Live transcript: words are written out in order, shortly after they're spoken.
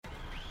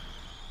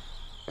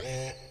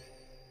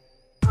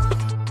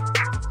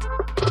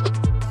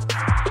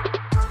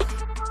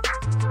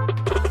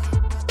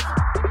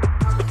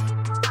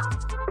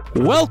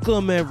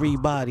Welcome,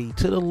 everybody,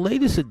 to the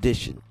latest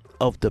edition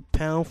of the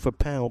Pound for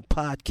Pound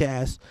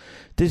podcast.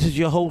 This is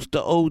your host,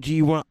 the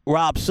OG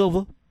Rob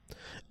Silver,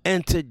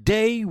 and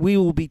today we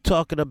will be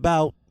talking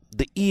about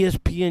the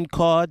ESPN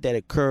card that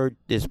occurred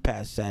this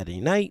past Saturday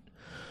night,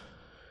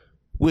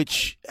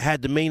 which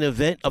had the main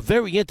event, a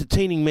very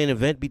entertaining main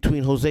event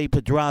between Jose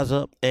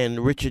Pedraza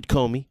and Richard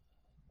Commey.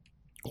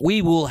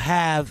 We will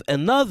have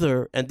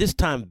another, and this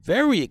time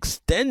very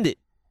extended,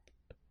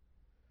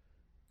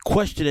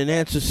 question and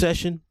answer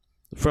session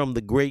from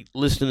the great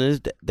listeners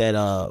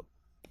that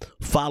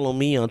follow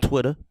me on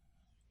Twitter.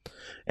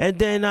 And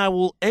then I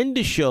will end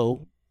the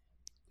show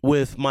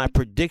with my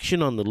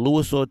prediction on the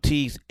Luis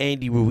Ortiz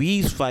Andy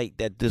Ruiz fight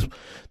that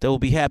will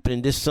be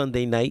happening this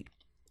Sunday night,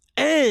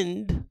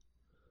 and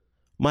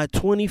my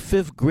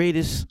 25th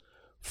greatest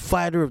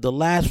fighter of the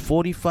last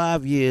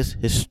 45 years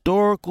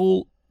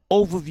historical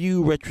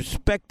overview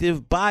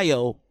retrospective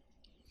bio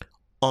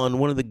on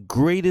one of the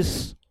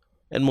greatest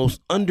and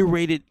most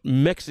underrated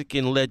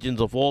Mexican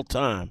legends of all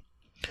time,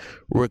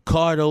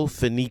 Ricardo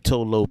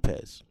Finito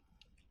Lopez.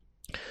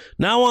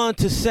 Now on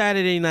to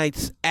Saturday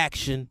night's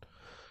action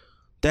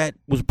that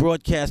was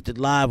broadcasted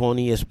live on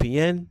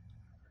ESPN.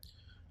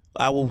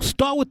 I will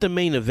start with the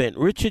main event,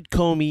 Richard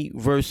Commey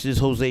versus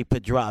Jose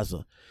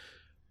Pedraza.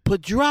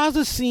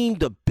 Pedraza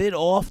seemed a bit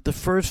off the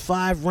first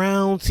 5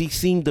 rounds. He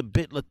seemed a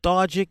bit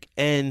lethargic,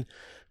 and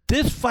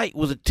this fight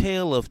was a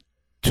tale of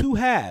two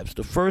halves,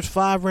 the first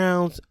 5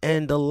 rounds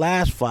and the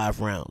last 5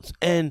 rounds.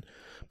 And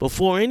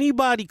before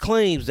anybody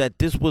claims that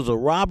this was a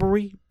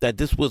robbery, that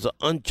this was an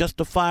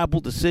unjustifiable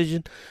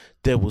decision,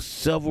 there was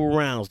several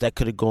rounds that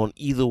could have gone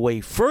either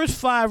way. First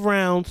 5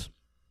 rounds,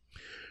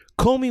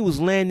 Commey was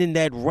landing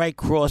that right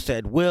cross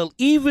at will,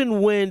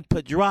 even when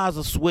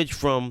Pedraza switched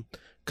from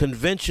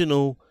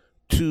conventional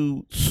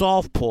to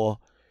southpaw.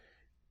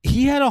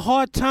 He had a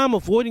hard time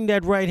avoiding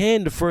that right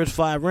hand the first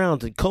 5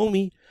 rounds, and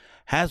Commey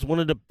has one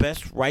of the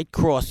best right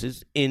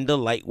crosses in the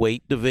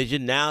lightweight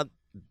division. Now,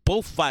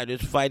 both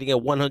fighters fighting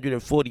at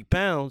 140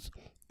 pounds,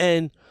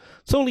 and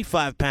it's only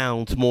 5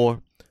 pounds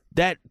more.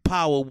 That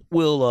power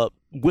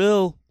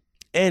will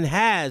and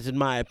has, in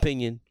my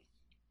opinion,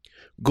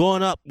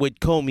 gone up with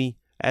Commey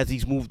as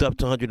he's moved up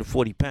to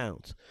 140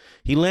 pounds.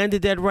 He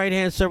landed that right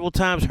hand several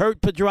times,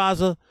 hurt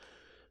Pedraza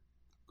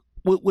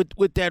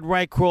with that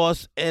right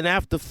cross, and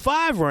after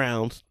 5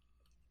 rounds,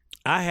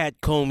 I had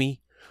Commey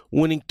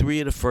winning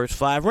 3 of the first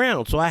 5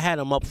 rounds. So I had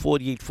him up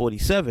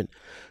 48-47.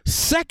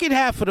 Second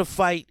half of the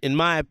fight, in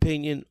my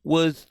opinion,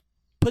 was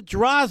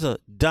Pedraza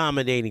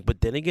dominating.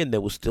 But then again,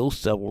 there was still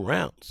several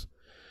rounds.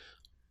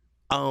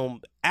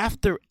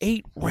 After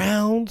 8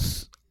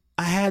 rounds,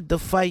 I had the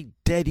fight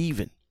dead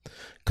even,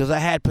 because I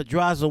had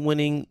Pedraza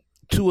winning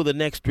 2 of the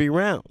next 3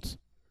 rounds.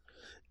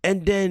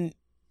 And then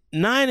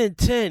 9 and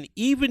 10,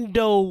 even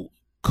though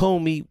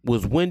Commey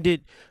was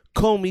winded,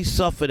 Commey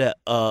suffered a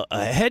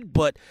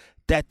headbutt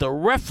that the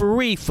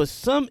referee, for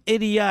some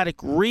idiotic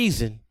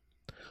reason,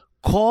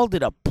 called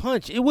it a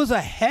punch. It was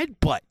a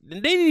headbutt,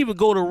 and they didn't even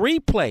go to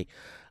replay.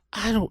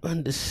 I don't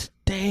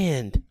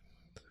understand.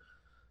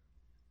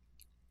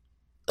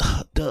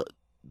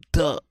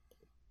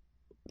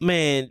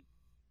 Man,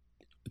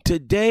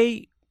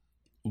 today,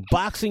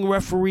 boxing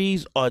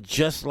referees are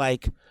just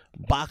like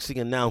boxing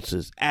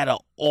announcers at an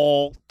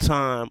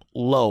all-time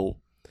low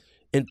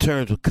in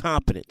terms of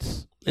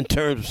competence, in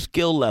terms of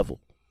skill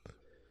level.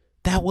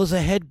 That was a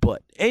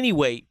headbutt.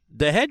 Anyway,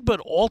 the headbutt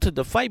altered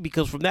the fight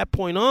because from that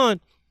point on,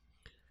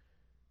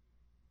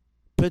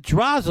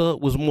 Pedraza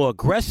was more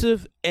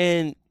aggressive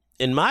and,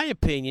 in my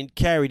opinion,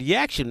 carried the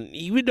action.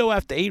 Even though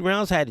after 8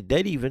 rounds had it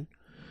dead even,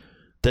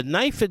 the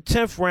 9th and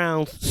 10th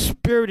rounds,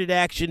 spirited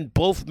action,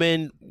 both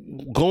men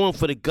going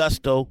for the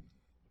gusto.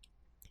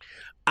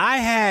 I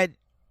had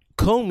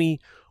Commey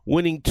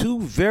winning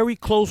 2 very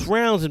close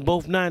rounds in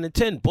both 9 and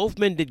 10. Both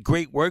men did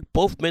great work.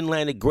 Both men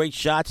landed great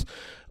shots.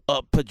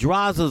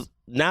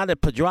 Now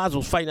that Pedraza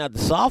was fighting out the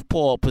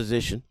southpaw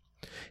position,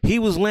 he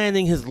was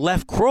landing his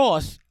left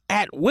cross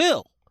at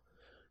will,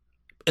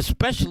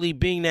 especially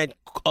being that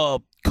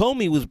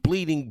Commey was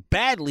bleeding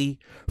badly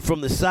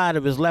from the side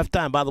of his left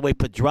eye. By the way,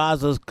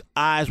 Pedraza's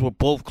eyes were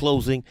both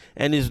closing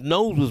and his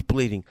nose was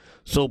bleeding.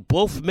 So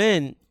both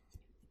men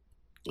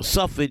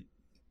suffered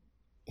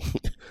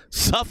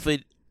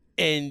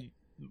and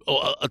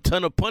a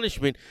ton of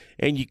punishment,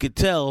 and you could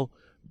tell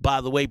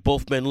by the way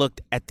both men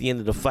looked at the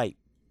end of the fight.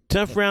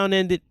 10th round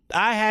ended.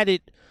 I had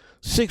it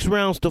 6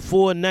 rounds to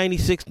 4,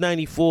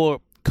 96-94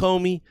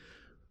 Commey.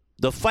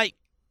 The fight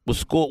was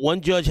scored.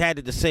 One judge had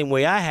it the same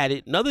way I had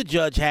it. Another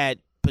judge had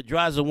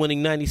Pedraza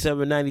winning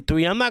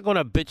 97-93. I'm not going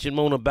to bitch and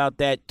moan about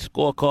that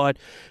scorecard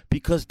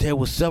because there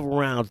were several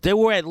rounds. There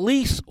were at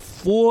least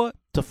 4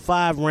 to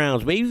 5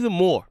 rounds, maybe even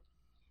more,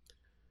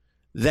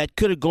 that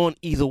could have gone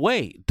either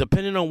way,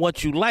 depending on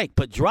what you like.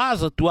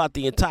 Pedraza, throughout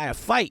the entire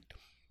fight,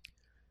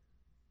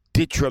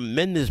 did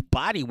tremendous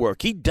body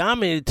work. He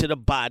dominated to the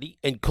body,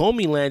 and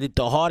Commey landed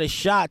the hardest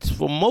shots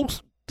for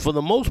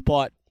the most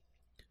part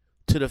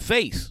to the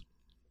face.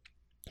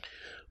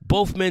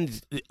 Both men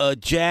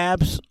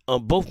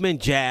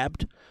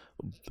jabbed.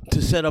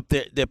 to set up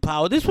their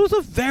power. This was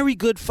a very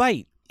good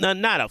fight. Now,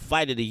 not a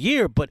fight of the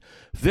year, but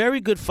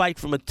very good fight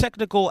from a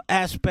technical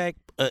aspect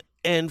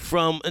and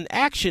from an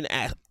action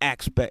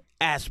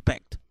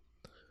aspect.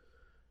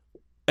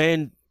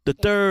 And the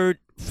third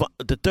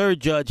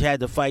judge had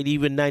the fight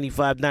even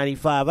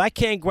 95-95. I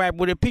can't grab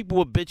with it. People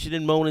were bitching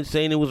and moaning,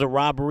 saying it was a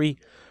robbery.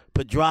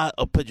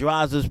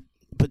 Pedraza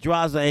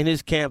and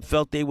his camp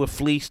felt they were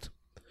fleeced.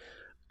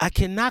 I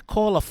cannot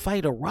call a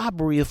fight a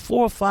robbery if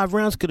 4 or 5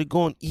 rounds could have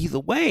gone either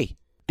way.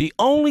 The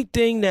only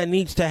thing that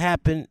needs to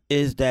happen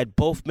is that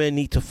both men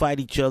need to fight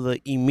each other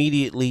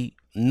immediately.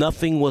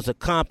 Nothing was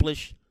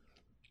accomplished.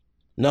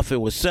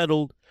 Nothing was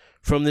settled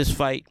from this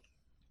fight.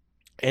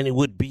 And it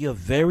would be a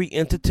very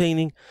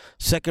entertaining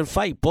second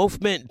fight.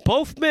 Both men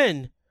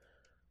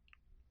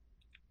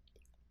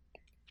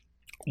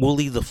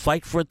will either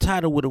fight for a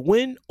title with a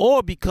win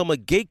or become a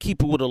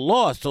gatekeeper with a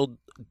loss. So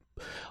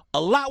a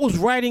lot was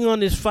riding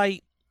on this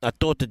fight. I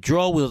thought the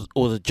draw was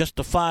a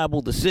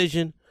justifiable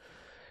decision.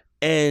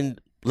 And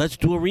let's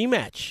do a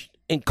rematch.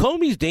 And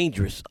Comey's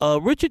dangerous.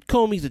 Richard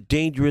Comey's a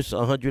dangerous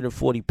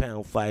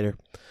 140-pound fighter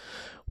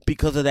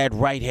because of that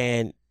right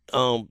hand.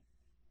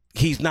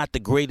 He's not the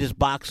greatest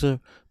boxer,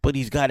 but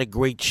he's got a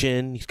great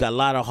chin. He's got a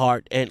lot of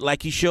heart. And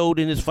like he showed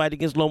in his fight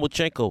against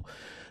Lomachenko,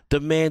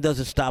 the man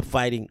doesn't stop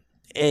fighting.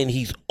 And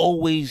he's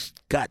always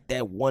got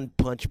that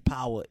one-punch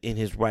power in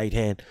his right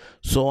hand.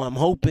 So I'm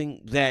hoping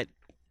that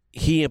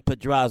he and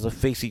Pedraza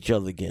face each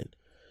other again.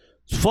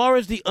 As far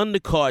as the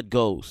undercard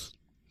goes,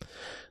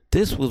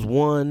 this was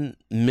one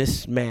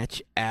mismatch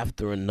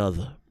after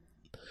another.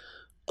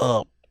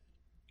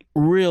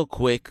 Real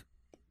quick,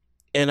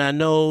 and I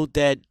know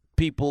that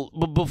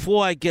but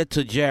before I get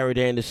to Jared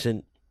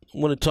Anderson, I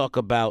want to talk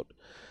about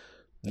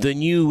the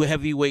new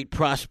heavyweight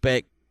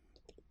prospect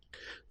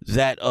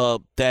that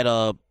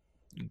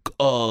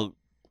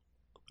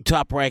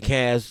Top Rank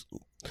has.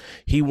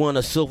 He won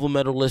a silver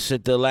medalist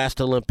at the last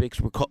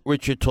Olympics,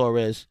 Richard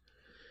Torres.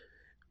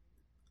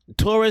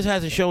 Torres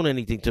hasn't shown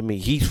anything to me.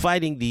 He's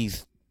fighting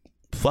these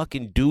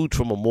fucking dudes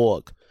from a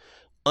morgue.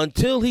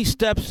 Until he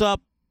steps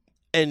up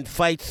and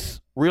fights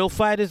real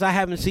fighters, I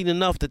haven't seen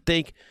enough to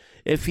think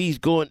if he's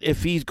going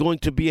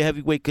to be a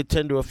heavyweight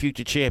contender or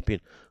future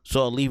champion.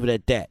 So I'll leave it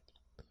at that.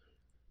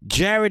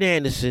 Jared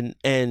Anderson,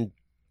 and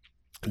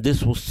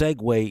this will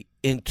segue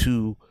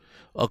into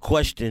a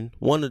question,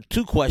 one of the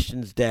 2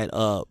 questions that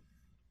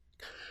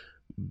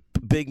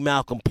Big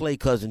Malcolm Play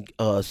Cousin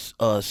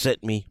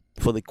sent me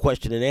for the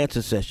question and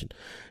answer session.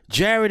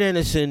 Jared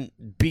Anderson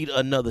beat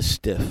another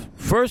stiff.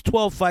 First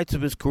 12 fights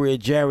of his career,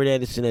 Jared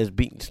Anderson has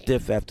beaten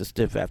stiff after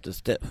stiff after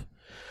stiff.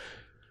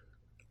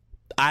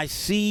 I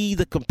see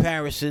the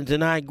comparisons,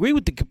 and I agree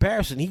with the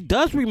comparison. He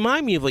does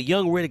remind me of a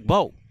young Riddick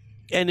Bowe.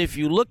 And if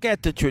you look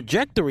at the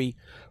trajectory,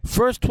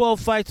 first 12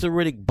 fights of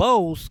Riddick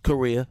Bowe's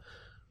career,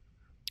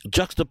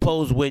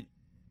 juxtaposed with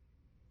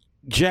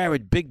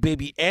Jared Big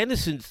Baby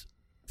Anderson's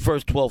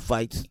first 12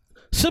 fights,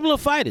 similar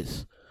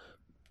fighters.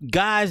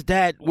 Guys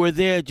that were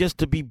there just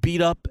to be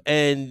beat up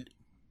and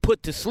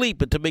put to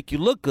sleep and to make you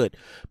look good.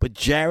 But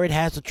Jared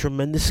has a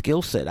tremendous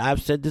skill set.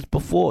 I've said this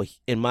before.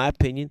 In my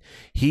opinion,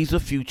 he's a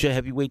future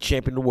heavyweight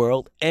champion of the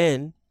world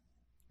and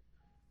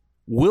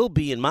will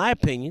be, in my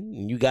opinion,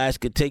 and you guys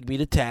could take me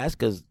to task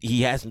because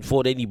he hasn't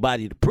fought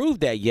anybody to prove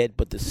that yet,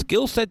 but the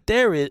skill set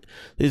there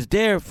is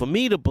there for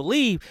me to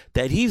believe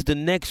that he's the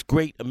next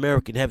great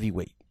American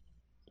heavyweight.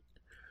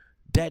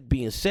 That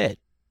being said,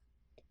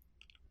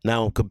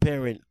 now I'm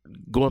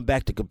going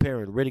back to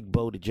comparing Riddick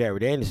Bowe to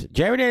Jared Anderson.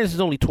 Jared Anderson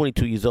is only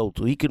 22 years old,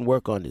 so he can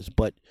work on this.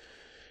 But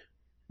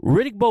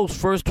Riddick Bowe's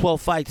first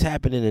 12 fights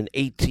happened in an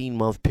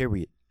 18-month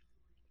period.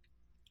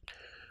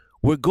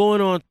 We're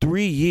going on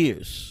 3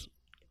 years.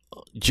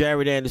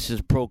 Jared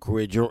Anderson's pro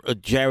career.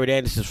 Jared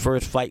Anderson's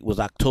first fight was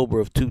October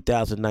of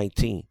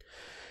 2019.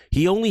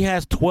 He only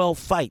has 12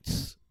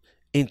 fights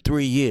in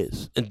 3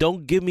 years. And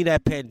don't give me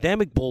that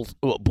pandemic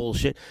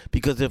bullshit,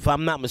 because if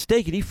I'm not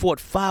mistaken, he fought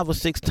 5 or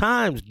 6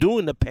 times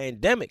during the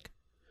pandemic.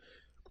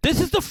 This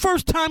is the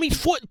first time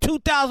he's fought in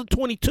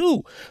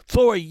 2022.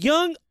 For a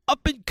young,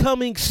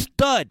 up-and-coming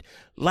stud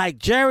like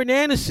Jared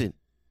Anderson,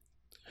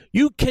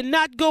 you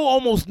cannot go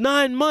almost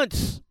 9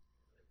 months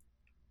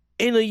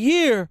in a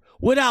year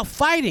without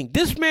fighting.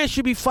 This man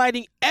should be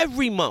fighting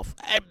every month,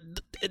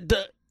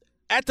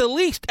 at the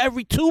least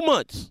every 2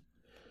 months.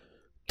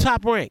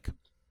 Top Rank.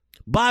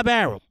 Bob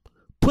Arum,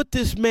 put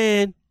this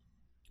man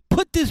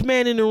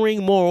in the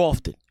ring more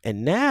often.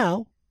 And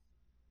now,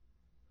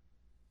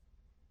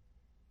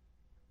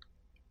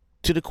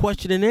 to the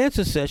question and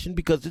answer session,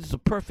 because it's a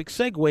perfect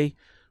segue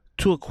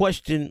to a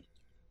question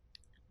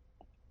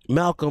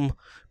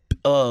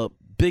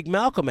Big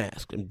Malcolm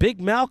asked. And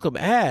Big Malcolm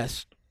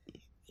asked,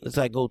 as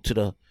I go to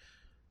the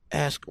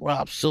Ask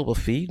Rob Silver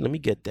feed, let me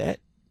get that.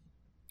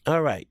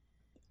 All right.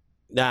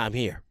 Now I'm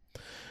here.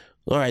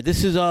 All right,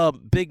 this is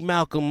Big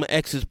Malcolm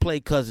X's Play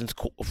Cousin's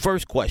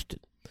first question.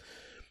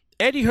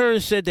 Eddie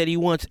Hearn said that he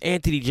wants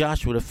Anthony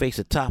Joshua to face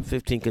a top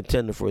 15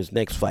 contender for his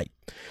next fight.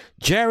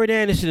 Jared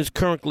Anderson is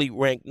currently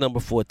ranked number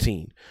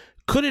 14.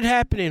 Could it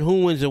happen, and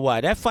who wins and why?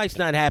 That fight's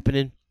not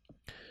happening.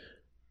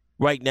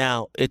 right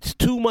now. It's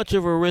too much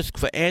of a risk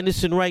for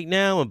Anderson right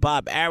now, and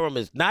Bob Arum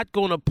is not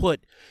going to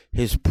put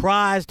his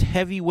prized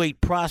heavyweight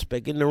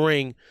prospect in the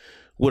ring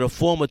with a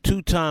former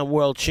two-time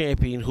world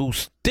champion who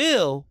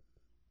still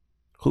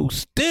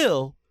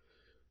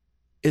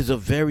is a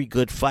very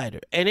good fighter.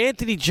 And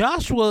Anthony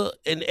Joshua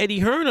and Eddie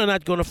Hearn are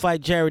not going to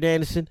fight Jared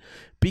Anderson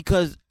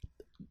because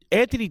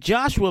Anthony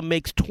Joshua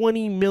makes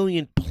 $20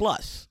 million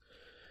plus.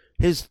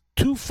 His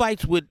two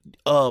fights with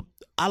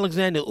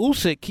Alexander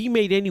Usyk, he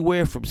made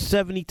anywhere from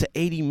 $70 to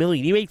 $80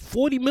 million. He made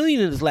 $40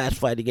 million in his last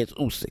fight against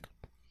Usyk.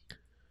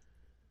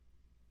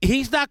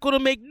 He's not going to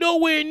make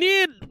nowhere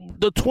near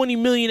the $20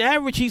 million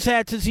average he's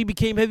had since he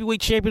became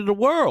heavyweight champion of the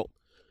world.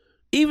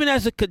 Even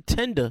as a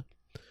contender,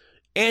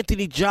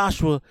 Anthony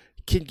Joshua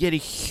can get a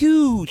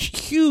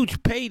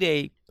huge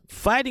payday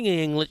fighting in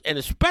England, and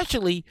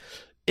especially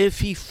if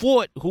he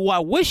fought who I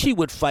wish he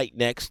would fight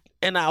next,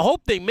 and I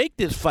hope they make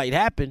this fight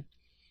happen.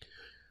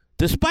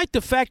 Despite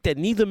the fact that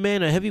neither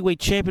man are heavyweight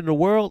champion of the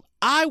world,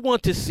 I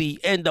want to see,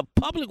 and the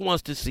public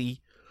wants to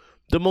see,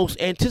 the most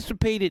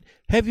anticipated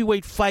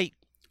heavyweight fight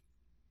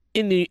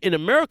in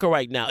America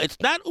right now. It's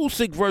not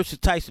Usyk versus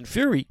Tyson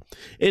Fury.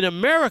 In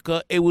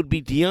America, it would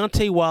be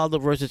Deontay Wilder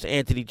versus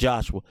Anthony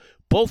Joshua.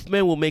 Both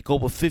men will make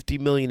over $50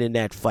 million in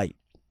that fight.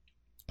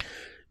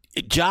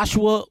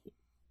 Joshua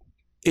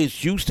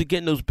is used to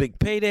getting those big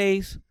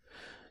paydays.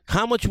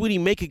 How much would he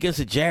make against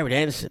a Jared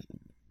Anderson?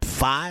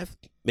 5,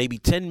 maybe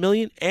 10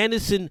 million?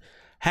 Anderson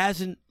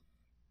hasn't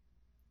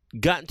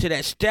gotten to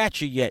that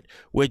stature yet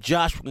where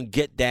Joshua can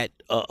get that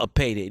a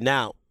payday.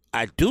 Now,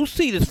 I do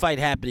see this fight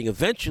happening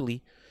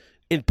eventually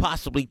in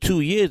possibly 2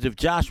 years if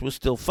Joshua's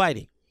still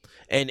fighting.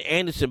 And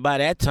Anderson, by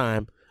that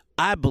time,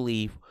 I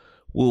believe,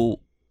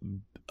 will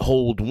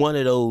hold one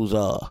of those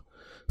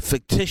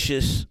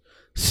fictitious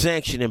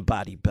sanctioning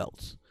body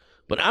belts.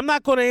 But I'm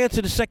not going to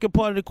answer the second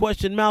part of the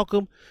question,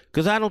 Malcolm,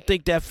 because I don't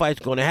think that fight's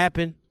going to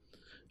happen.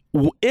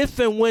 If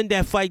and when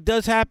that fight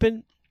does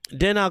happen,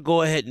 then I'll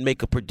go ahead and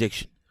make a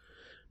prediction.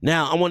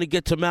 Now, I want to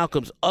get to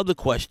Malcolm's other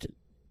question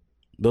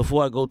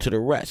before I go to the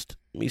rest.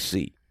 Let me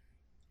see.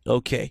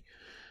 Okay.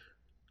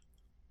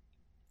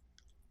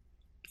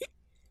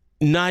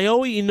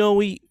 Naoya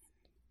Inoue,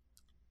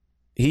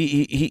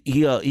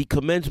 he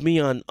commends me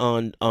on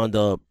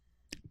the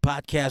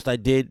podcast I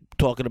did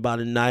talking about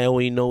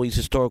Naoya Inoue's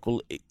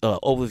historical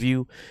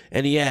overview,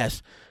 and he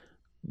asked,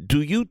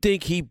 do you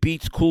think he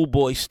beats Cool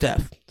Boy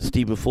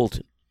Stephen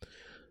Fulton?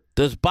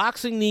 Does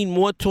boxing need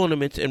more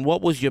tournaments, and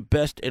what was your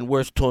best and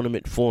worst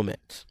tournament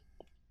formats?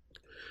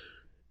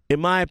 In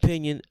my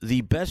opinion,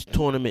 the best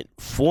tournament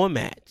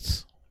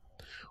formats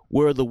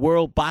were the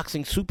World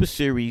Boxing Super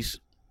Series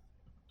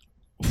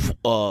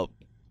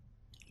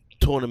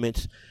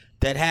tournaments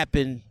that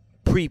happened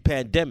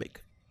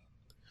pre-pandemic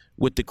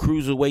with the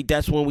cruiserweight.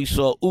 That's when we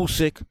saw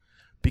Usyk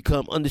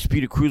become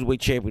undisputed cruiserweight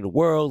champion of the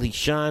world. He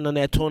shined on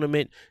that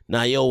tournament.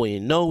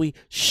 Naoya Inoue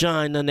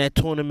shined on that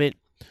tournament.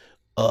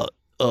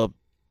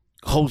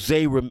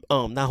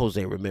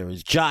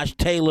 Josh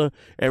Taylor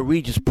and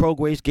Regis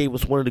Prograis gave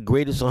us one of the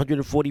greatest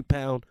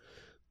 140-pound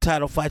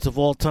title fights of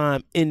all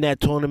time in that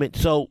tournament.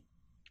 So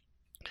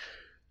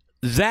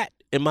that,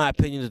 in my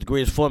opinion, is the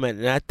greatest format,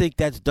 and I think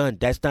that's done.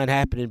 That's not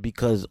happening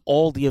because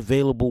all the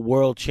available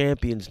world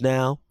champions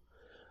now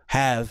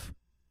have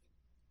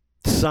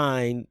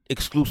signed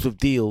exclusive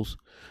deals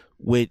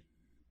with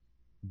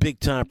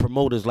big-time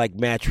promoters like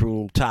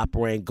Matchroom, Top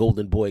Rank,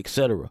 Golden Boy,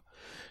 etc.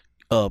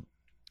 The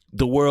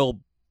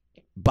World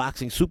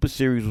Boxing Super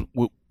Series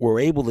were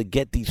able to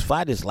get these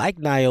fighters like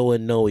Naoya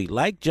Inoue,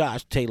 like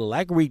Josh Taylor,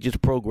 like Regis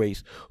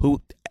Prograis, who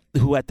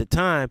at the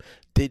time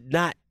did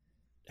not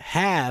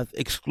have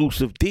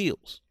exclusive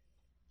deals.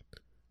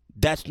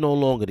 That's no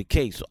longer the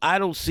case. So I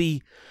don't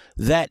see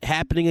that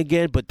happening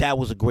again, but that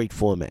was a great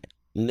format.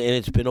 And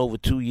it's been over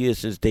 2 years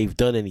since they've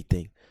done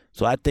anything.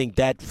 So I think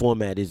that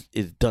format is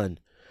done.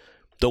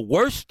 The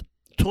worst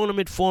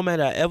tournament format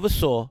I ever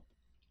saw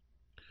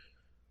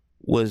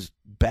was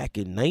back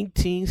in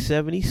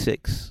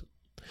 1976.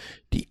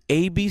 The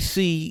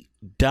ABC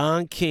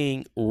Don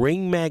King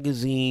Ring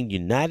Magazine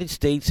United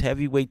States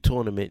Heavyweight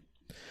Tournament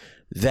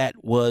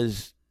that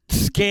was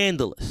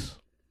scandalous.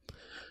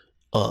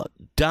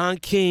 Don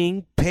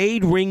King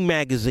paid Ring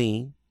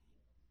Magazine,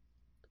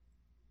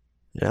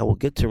 and I will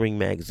get to Ring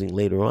Magazine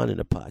later on in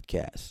the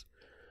podcast,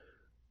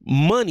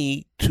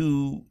 money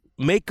to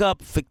make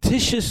up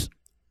fictitious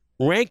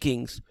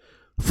rankings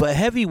for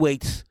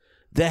heavyweights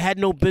that had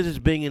no business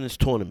being in this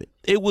tournament.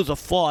 It was a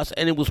farce,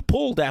 and it was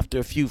pulled after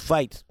a few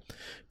fights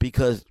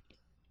because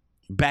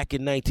back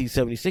in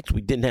 1976,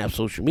 we didn't have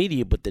social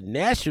media, but the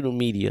national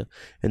media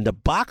and the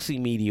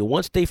boxing media,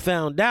 once they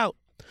found out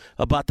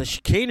about the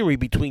chicanery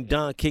between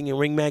Don King and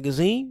Ring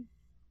Magazine,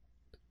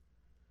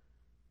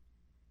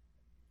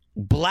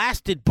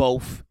 blasted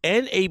both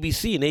and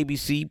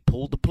ABC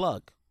pulled the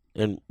plug,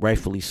 and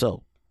rightfully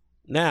so.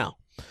 Now,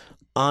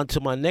 on to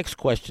my next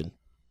question.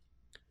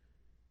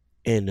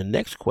 And the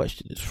next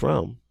question is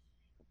from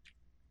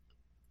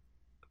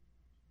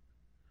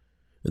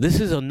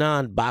This is a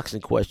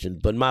non-boxing question,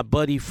 but my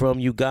buddy from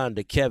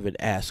Uganda, Kevin,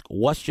 asked,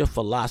 what's your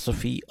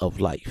philosophy of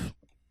life?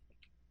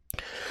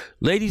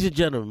 Ladies and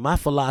gentlemen, my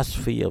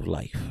philosophy of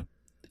life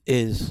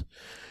is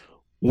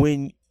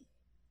when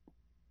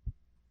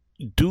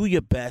do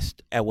your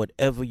best at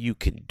whatever you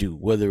can do,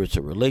 whether it's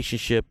a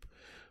relationship,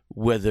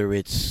 whether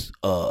it's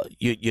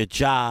your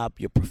job,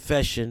 your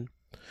profession,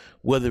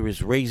 whether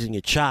it's raising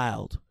a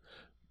child.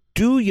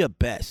 Do your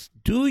best.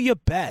 Do your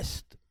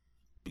best.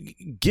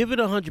 Give it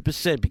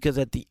 100%, because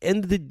at the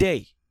end of the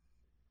day,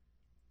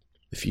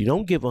 if you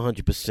don't give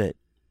 100%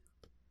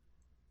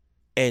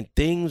 and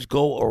things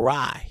go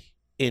awry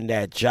in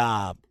that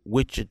job,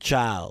 with your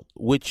child,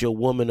 with your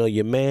woman or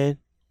your man,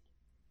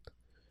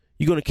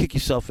 you're going to kick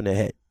yourself in the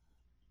head.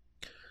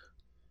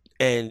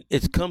 And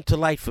it's come to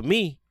light for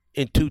me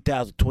in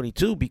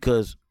 2022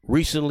 because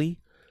recently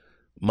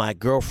my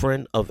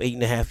girlfriend of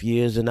 8.5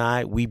 years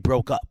and we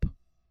broke up.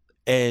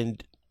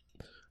 And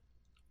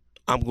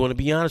I'm going to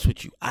be honest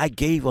with you. I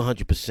gave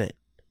 100%.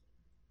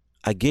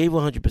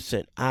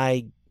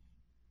 I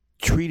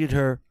treated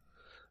her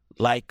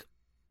like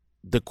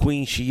the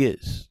queen she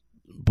is.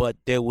 But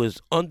there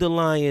was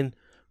underlying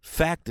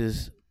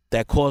factors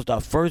that caused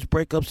our first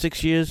breakup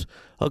 6 years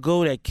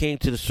ago that came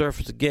to the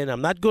surface again.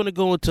 I'm not going to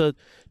go into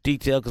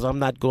detail because I'm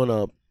not going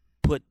to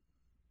put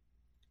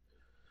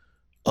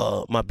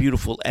my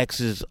beautiful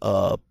ex's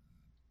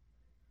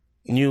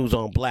news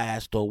on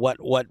blast or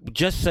what.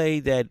 Just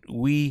say that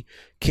we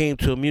came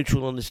to a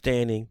mutual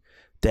understanding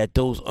that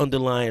those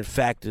underlying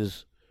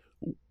factors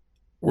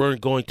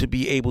weren't going to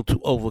be able to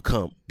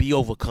be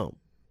overcome.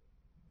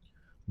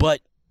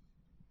 But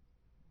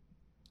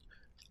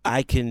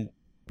I could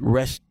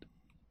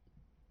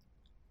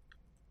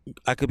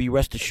be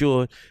rest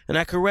assured, and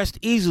I could rest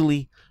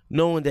easily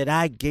knowing that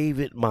I gave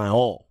it my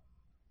all.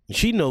 And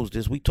she knows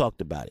this. We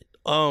talked about it.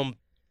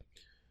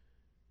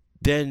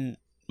 Then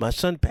my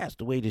son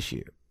passed away this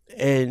year,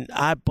 and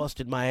I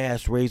busted my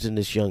ass raising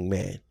this young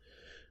man.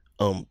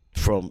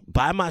 From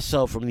by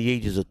myself from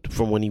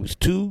when he was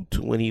 2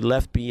 to when he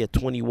left me at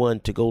 21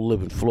 to go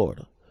live in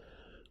Florida.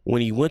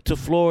 When he went to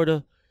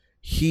Florida,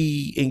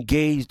 he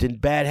engaged in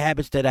bad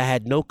habits that I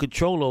had no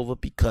control over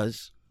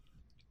because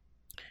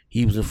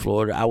he was in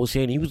Florida. I was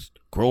here, and he was a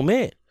grown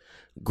man.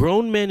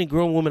 Grown men and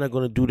grown women are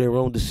going to do their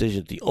own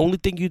decisions. The only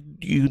thing you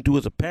can do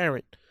as a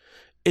parent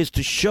is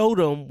to show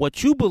them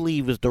what you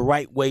believe is the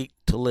right way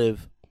to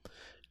live,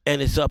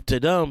 and it's up to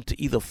them to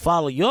either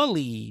follow your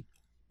lead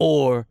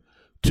or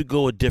to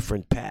go a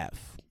different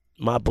path.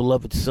 My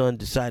beloved son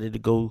decided to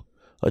go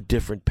a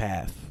different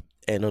path,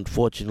 and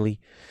unfortunately,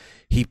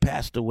 he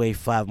passed away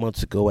 5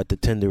 months ago at the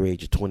tender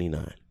age of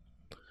 29.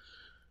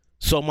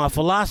 So my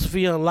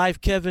philosophy on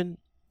life, Kevin,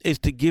 is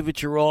to give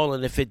it your all,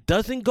 and if it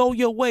doesn't go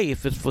your way,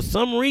 if it's for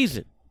some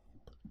reason,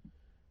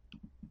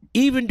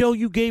 even though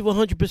you gave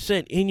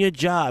 100% in your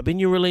job, in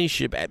your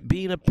relationship, at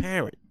being a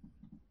parent,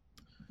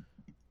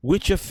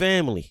 with your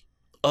family,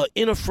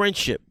 in a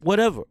friendship,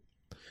 whatever,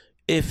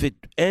 if it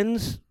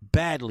ends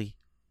badly,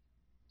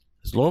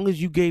 as long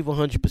as you gave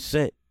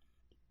 100%,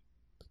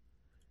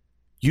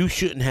 you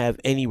shouldn't have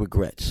any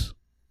regrets.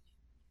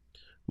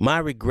 My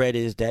regret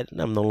is that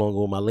I'm no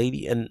longer with my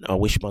lady, and I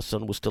wish my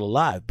son was still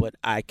alive, but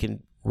I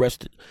can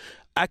rest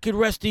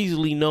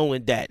easily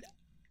knowing that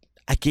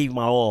I gave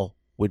my all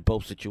with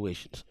both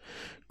situations.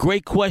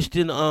 Great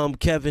question,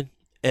 Kevin.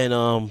 And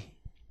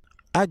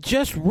I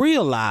just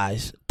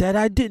realized that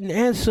I didn't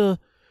answer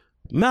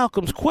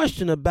Malcolm's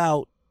question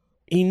about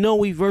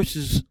Inoue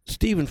versus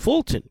Stephen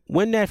Fulton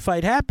when that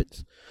fight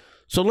happens.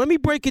 So let me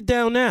break it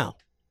down now,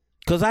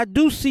 because I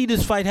do see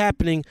this fight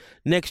happening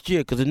next year,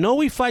 because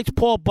Inoue fights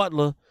Paul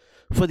Butler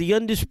for the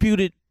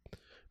undisputed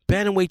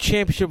Bantamweight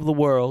Championship of the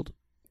world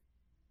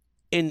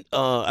in,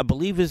 I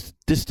believe it's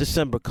this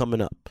December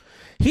coming up.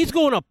 He's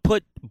going to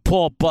put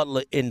Paul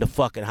Butler in the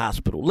fucking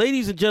hospital.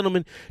 Ladies and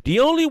gentlemen, the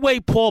only way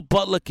Paul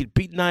Butler could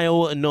beat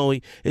Naoya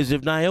Inoue is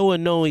if Naoya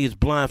Inoue is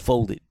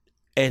blindfolded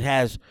and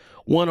has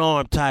one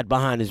arm tied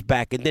behind his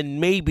back, and then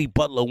maybe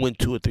Butler win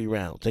 2 or 3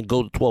 rounds and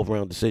go to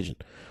 12-round decision.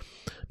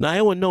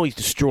 Naoya Inoue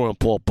destroying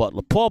Paul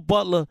Butler. Paul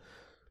Butler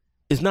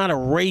is not a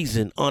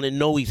raisin on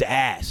Inoue's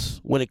ass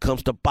when it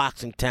comes to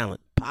boxing talent,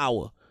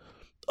 power,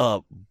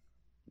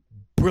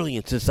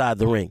 brilliance inside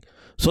the ring.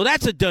 So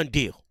that's a done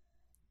deal.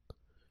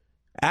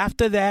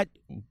 After that,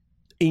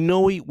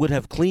 Inoue would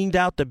have cleaned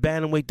out the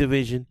bantamweight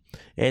division,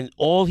 and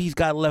all he's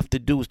got left to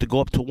do is to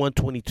go up to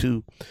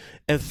 122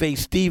 and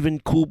face Stephen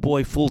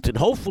Coolboy Fulton,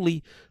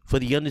 hopefully for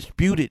the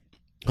undisputed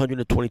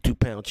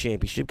 122-pound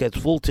championship, because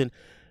Fulton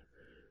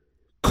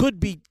could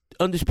be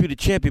undisputed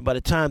champion by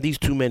the time these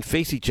two men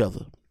face each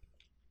other,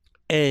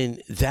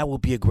 and that will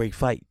be a great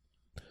fight.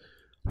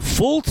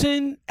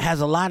 Fulton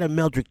has a lot of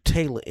Meldrick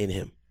Taylor in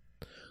him,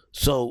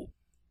 so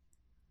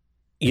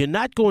you're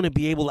not going to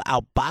be able to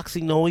outbox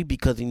Inoue,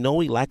 because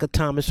Inoue, like a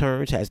Thomas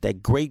Hearns, has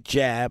that great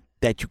jab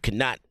that you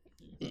cannot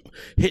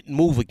hit and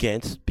move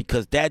against,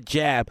 because that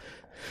jab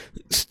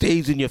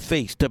stays in your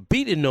face. To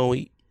beat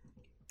Inoue,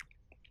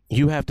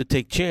 you have to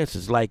take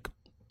chances like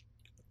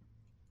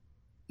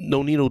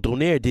Nonito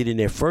Donaire did in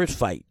their first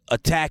fight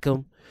attack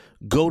him,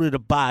 go to the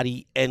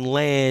body, and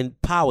land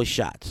power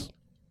shots.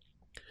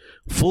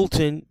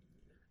 Fulton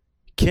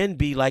can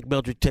be, like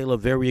Meldrick Taylor, a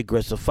very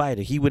aggressive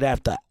fighter. He would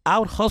have to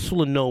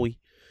out-hustle Inoue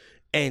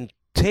and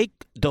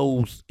take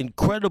those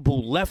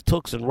incredible left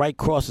hooks and right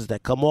crosses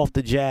that come off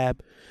the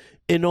jab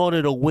in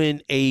order to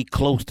win a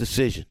close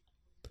decision.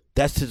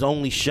 That's his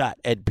only shot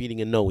at beating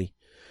Inoue.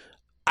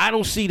 I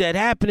don't see that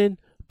happening,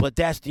 but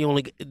that's the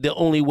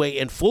only way.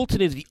 And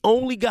Fulton is the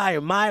only guy,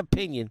 in my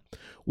opinion,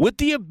 with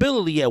the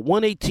ability at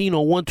 118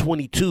 or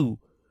 122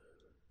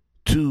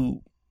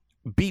 to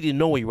beat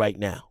Inoue right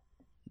now.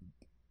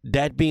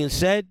 That being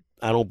said,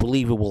 I don't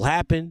believe it will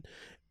happen.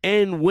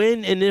 And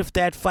when and if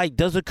that fight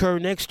does occur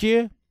next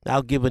year,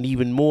 I'll give an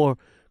even more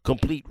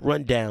complete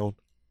rundown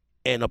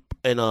and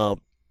a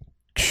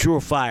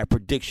surefire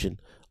prediction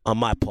on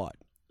my part.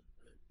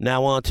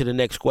 Now on to the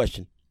next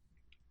question.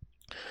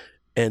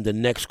 And the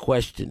next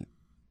question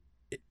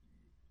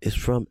is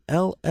from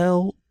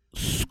LL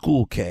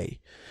School K.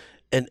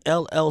 And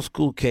LL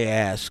School K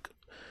asks,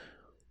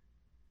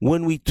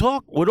 when we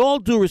talk, with all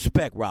due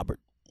respect, Robert,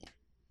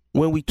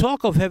 when we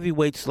talk of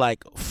heavyweights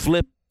like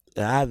Flip,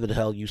 however the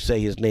hell you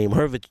say his name,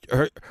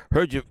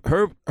 Gurvachik,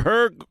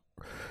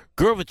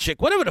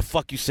 whatever the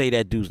fuck you say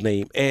that dude's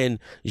name, and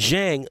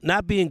Zhang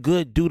not being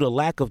good due to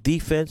lack of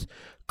defense,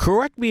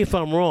 correct me if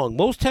I'm wrong,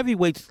 most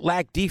heavyweights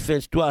lack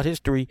defense throughout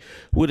history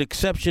with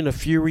exception of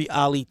Fury,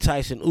 Ali,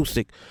 Tyson,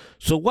 Usyk.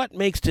 So what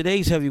makes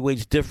today's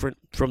heavyweights different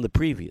from the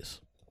previous?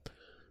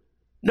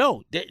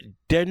 No,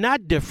 they're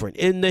not different.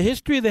 In the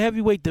history of the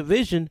heavyweight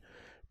division,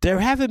 there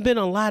haven't been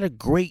a lot of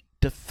great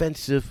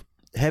defensive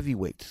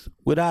heavyweights,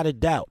 without a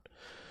doubt.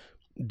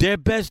 Their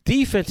best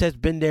defense has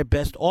been their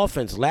best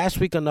offense. Last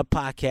week on the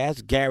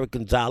podcast, Garrett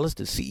Gonzalez,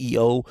 the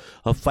CEO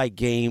of Fight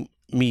Game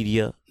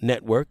Media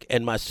Network,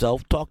 and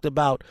myself talked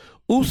about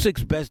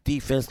Usyk's best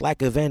defense,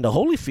 like Evander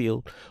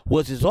Holyfield,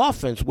 was his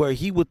offense, where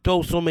he would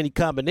throw so many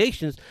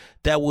combinations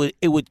that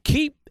it would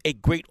keep a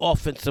great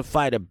offensive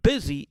fighter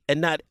busy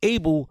and not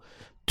able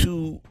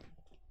to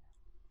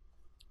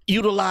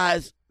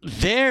utilize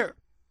their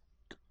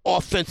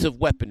offensive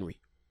weaponry.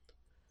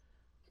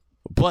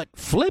 But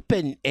Flip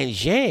and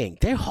Zhang,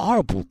 they're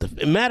horrible.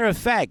 Matter of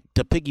fact,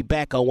 to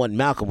piggyback on what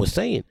Malcolm was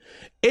saying,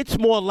 it's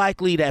more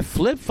likely that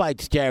Flip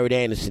fights Jared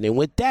Anderson. And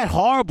with that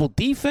horrible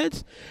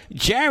defense,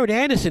 Jared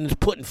Anderson is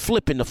putting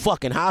Flip in the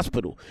fucking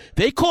hospital.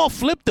 They call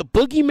Flip the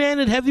boogeyman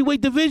in the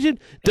heavyweight division.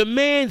 The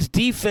man's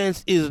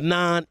defense is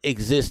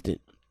non-existent.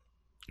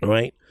 All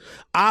right?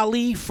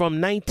 Ali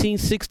from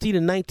 1960 to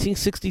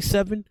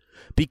 1967,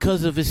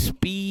 because of his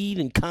speed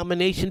and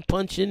combination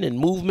punching and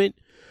movement,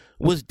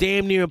 was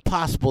damn near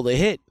impossible to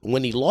hit.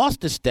 When he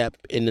lost a step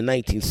in the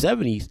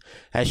 1970s,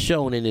 as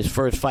shown in his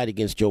first fight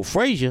against Joe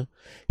Frazier,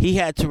 he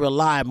had to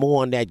rely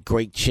more on that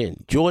great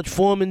chin. George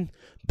Foreman,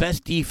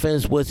 best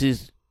defense was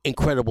his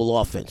incredible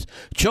offense.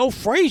 Joe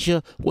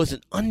Frazier was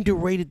an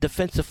underrated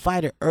defensive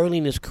fighter early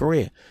in his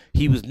career.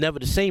 He was never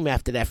the same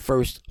after that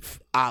first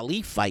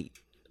Ali fight.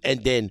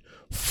 And then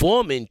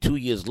Foreman, 2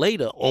 years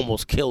later,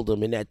 almost killed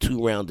him in that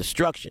 2-round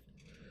destruction.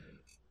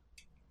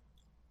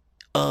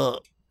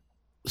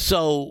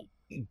 So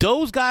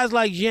those guys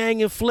like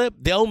Zhang and Flip,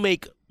 they'll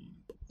make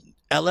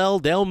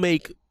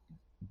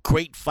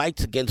great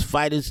fights against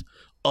fighters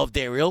of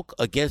their ilk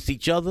against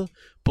each other.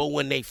 But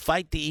when they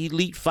fight the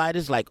elite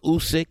fighters like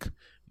Usyk,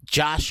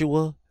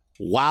 Joshua,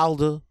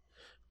 Wilder,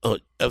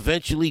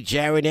 eventually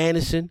Jared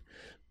Anderson,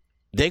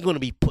 they're going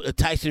to be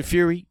Tyson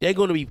Fury, they're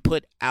going to be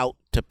put out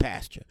to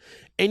pasture.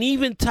 And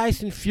even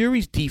Tyson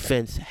Fury's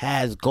defense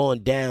has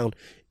gone down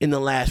in the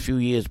last few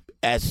years,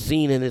 as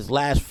seen in his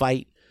last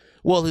fight.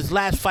 Well, his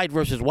last fight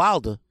versus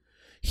Wilder,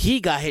 he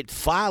got hit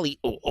far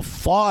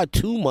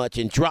too much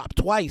and dropped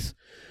twice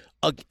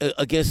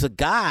against a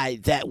guy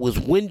that was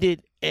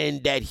winded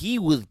and that he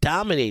was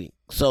dominating.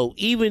 So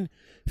even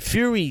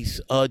Fury's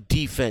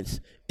defense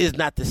is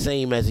not the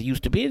same as it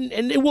used to be,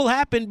 and it will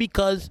happen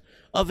because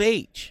of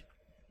age.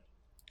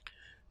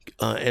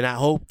 And I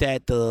hope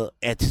that the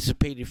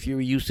anticipated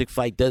Fury-Usyk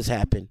fight does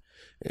happen.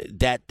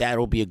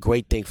 That'll be a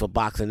great thing for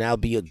boxing. That'll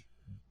be a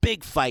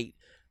big fight.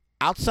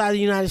 Outside the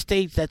United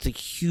States, that's a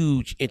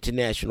huge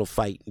international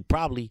fight, and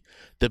probably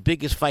the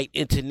biggest fight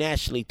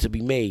internationally to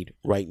be made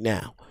right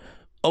now.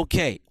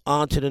 Okay,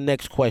 on to the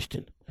next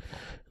question.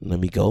 Let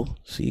me go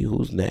see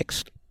who's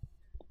next.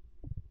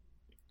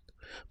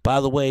 By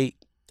the way,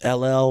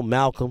 LL,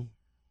 Malcolm,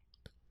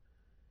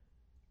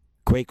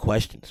 great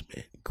questions,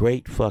 man.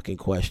 Great fucking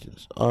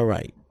questions. All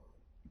right.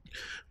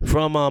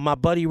 From my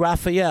buddy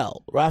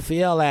Raphael.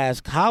 Raphael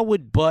asks, how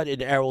would Bud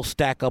and Errol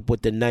stack up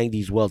with the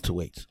 90s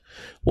welterweights?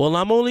 Well,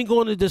 I'm only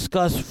going to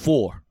discuss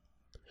four.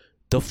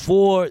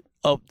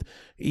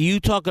 You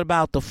talking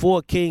about the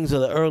four kings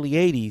of the early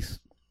 80s,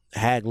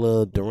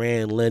 Hagler,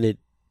 Duran, Leonard,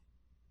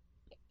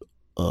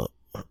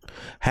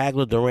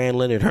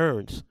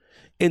 Hearns.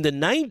 In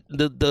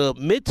the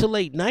mid to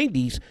late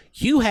 90s,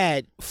 you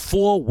had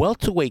four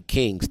welterweight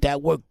kings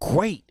that were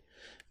great.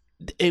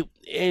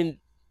 And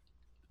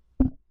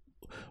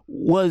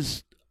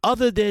was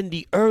other than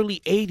the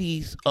early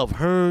 80s of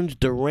Hearns,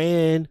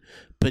 Duran,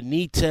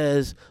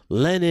 Benitez,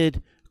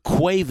 Leonard,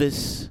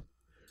 Cuevas.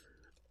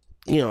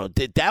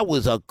 That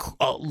was a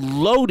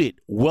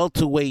loaded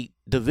welterweight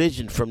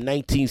division from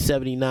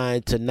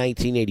 1979 to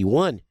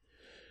 1981.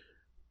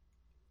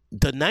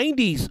 The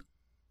 90s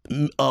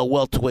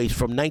welterweights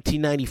from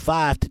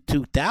 1995 to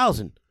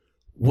 2000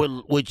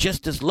 were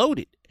just as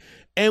loaded.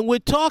 And we're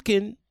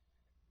talking,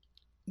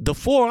 the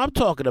four I'm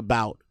talking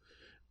about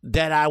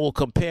that I will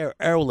compare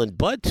Errol and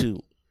Bud to: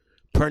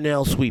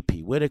 Pernell Sweet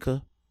Pea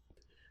Whitaker,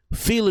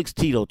 Felix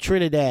Tito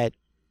Trinidad,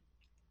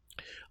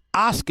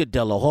 Oscar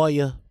De La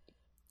Hoya,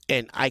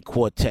 and Ike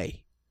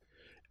Quartey.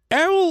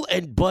 Errol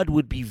and Bud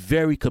would be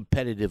very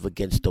competitive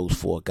against those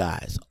four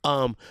guys.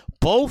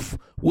 Both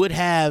would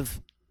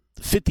have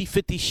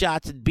 50-50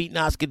 shots at beating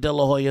Oscar De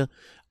La Hoya.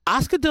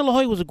 Oscar De La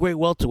Hoya was a great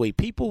welterweight.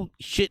 People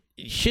shit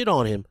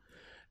on him,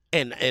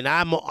 and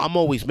I'm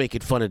always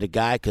making fun of the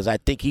guy because I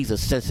think he's a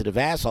sensitive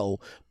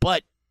asshole.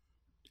 But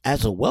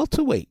as a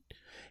welterweight,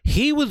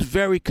 he was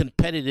very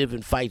competitive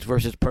in fights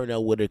versus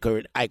Pernell Whitaker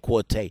and Ike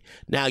Quartey.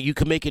 Now, you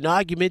can make an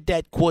argument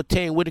that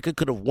Quartey and Whitaker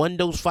could have won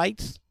those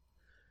fights.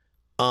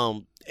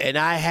 And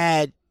I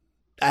had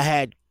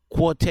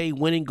Quartey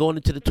winning going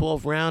into the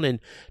 12th round, and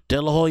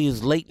De La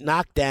Hoya's late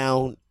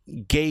knockdown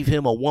gave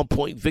him a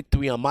 1-point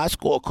victory on my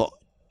scorecard.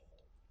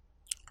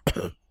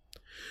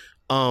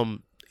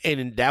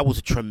 And that was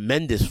a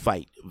tremendous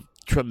fight.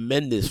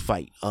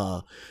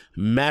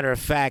 Matter of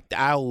fact,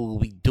 I will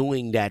be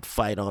doing that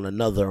fight on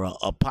another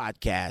a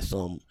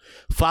podcast.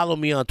 Follow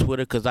me on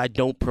Twitter because I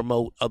don't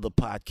promote other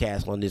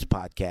podcasts on this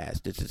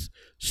podcast. This is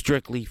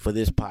strictly for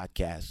this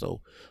podcast.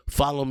 So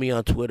follow me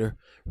on Twitter,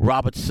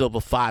 Robert Silver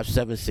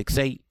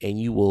 5768, and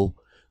you will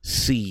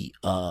see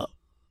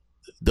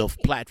the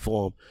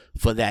platform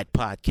for that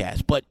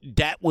podcast. But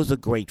that was a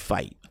great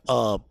fight.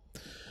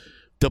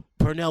 The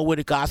Pernell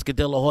Whitaker Oscar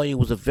De La Hoya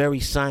was a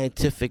very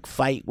scientific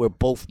fight where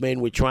both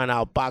men were trying to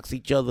outbox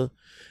each other.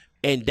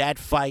 And that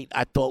fight,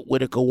 I thought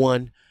Whitaker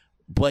won,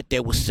 but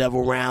there were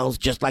several rounds,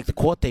 just like the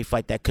Quartey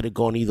fight, that could have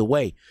gone either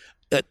way.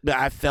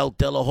 I felt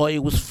De La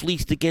Hoya was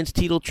fleeced against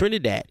Tito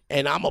Trinidad.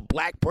 And I'm a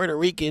black Puerto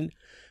Rican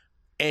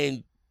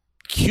and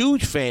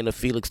huge fan of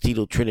Felix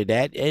Tito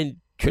Trinidad. And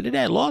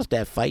Trinidad lost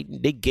that fight,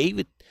 and they gave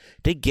it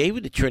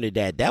to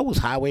Trinidad. That was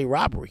highway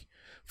robbery.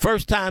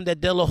 First time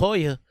that De La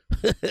Hoya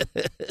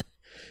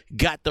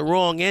got the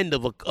wrong end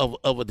of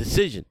a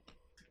decision.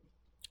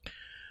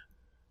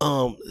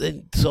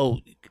 And so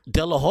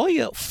De La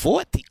Hoya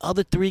fought the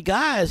other three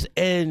guys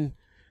and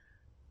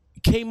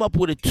came up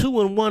with a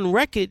 2-1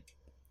 record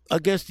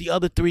against the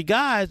other three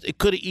guys. It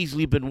could have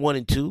easily been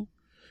 1-2.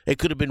 It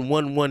could have been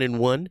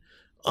 1-1.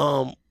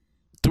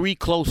 Three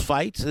close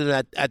fights, and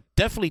I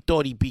definitely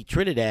thought he beat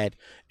Trinidad.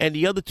 And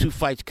the other two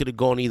fights could have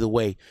gone either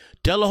way.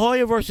 De La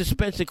Hoya versus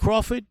Spencer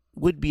Crawford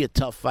would be a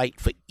tough fight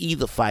for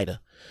either fighter.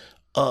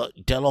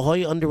 De La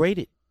Hoya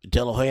underrated.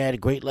 De La Hoya had a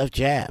great left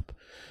jab.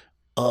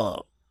 I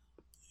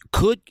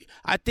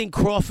think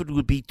Crawford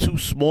would be too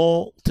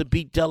small to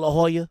beat De La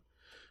Hoya.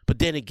 But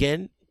then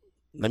again,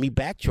 let me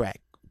backtrack.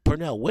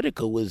 Pernell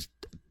Whitaker was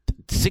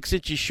 6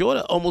 inches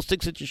shorter, almost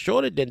 6 inches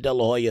shorter than De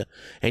La Hoya,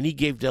 and he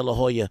gave De La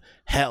Hoya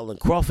hell. And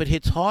Crawford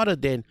hits harder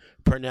than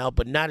Pernell,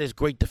 but not as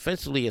great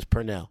defensively as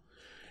Pernell.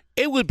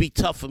 It would be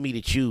tough for me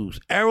to choose.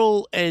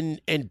 Errol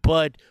and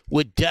Bud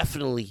would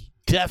definitely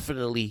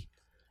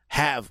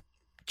have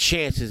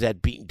chances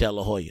at beating De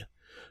La Hoya.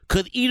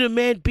 Could either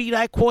man beat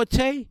Ike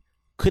Quartey?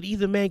 Could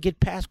either man get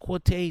past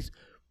Quartey's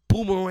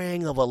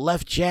boomerang of a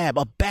left jab,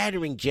 a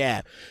battering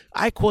jab?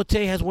 Ike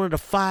Quartey had one of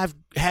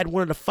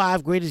the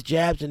five greatest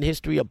jabs in the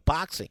history of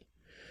boxing.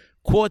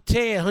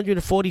 Quartey at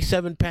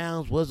 147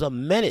 pounds was a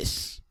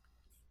menace.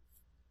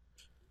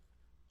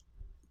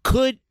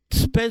 Could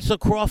Spencer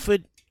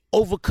Crawford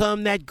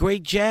overcome that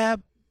great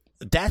jab?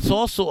 That's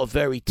also a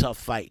very tough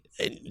fight.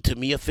 And to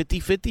me, a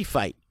 50-50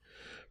 fight.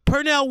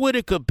 Pernell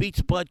Whitaker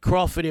beats Bud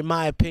Crawford, in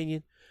my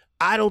opinion.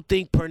 I don't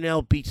think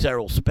Pernell beats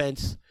Errol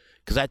Spence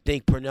because I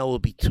think Pernell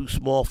would be too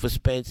small for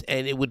Spence,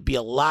 and it would be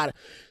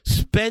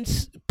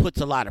Spence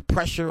puts a lot of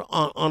pressure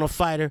on a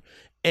fighter,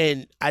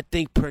 and I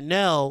think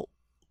Pernell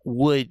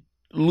would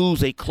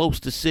lose a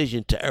close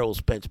decision to Errol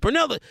Spence.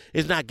 Pernell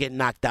is not getting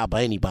knocked out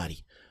by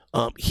anybody.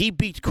 He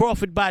beats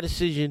Crawford by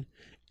decision,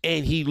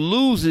 and he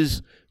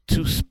loses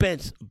to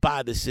Spence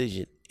by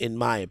decision, in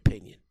my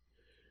opinion.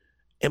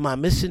 Am I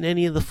missing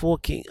any of the four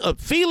kings?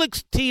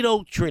 Felix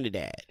Tito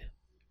Trinidad.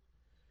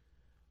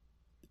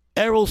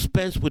 Errol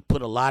Spence would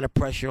put a lot of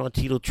pressure on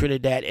Tito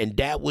Trinidad, and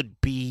that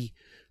would be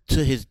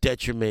to his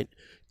detriment.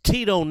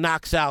 Tito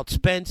knocks out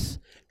Spence,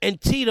 and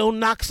Tito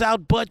knocks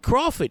out Bud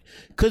Crawford,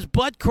 because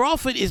Bud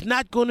Crawford is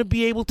not going to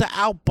be able to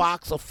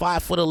outbox a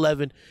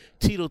 5'11"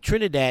 Tito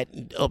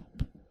Trinidad.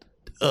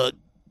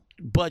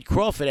 Bud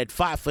Crawford at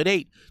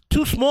 5'8",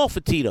 too small for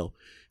Tito.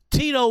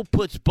 Tito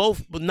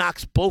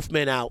knocks both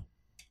men out,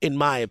 in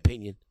my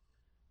opinion.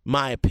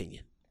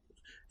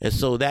 And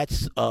so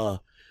that's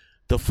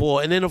the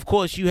four. And then, of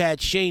course, you had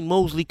Shane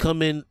Mosley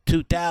come in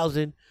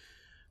 2000,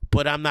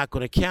 but I'm not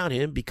going to count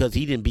him because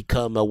he didn't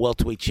become a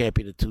welterweight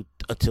champion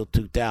until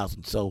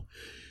 2000. So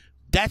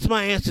That's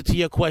my answer to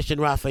your question,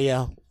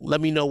 Raphael.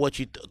 Let me know what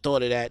you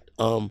thought of that.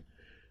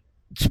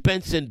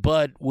 Spence and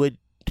Bud would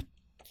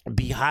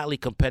be highly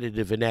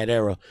competitive in that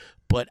era,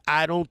 but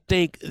I don't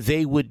think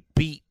they would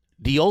beat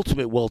the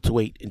ultimate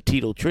welterweight in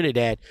Tito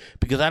Trinidad,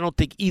 because I don't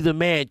think either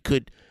man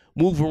could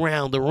move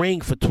around the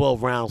ring for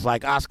 12 rounds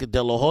like Oscar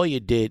De La Hoya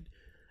did.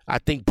 I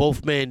think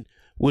both men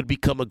would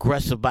become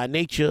aggressive by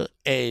nature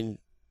and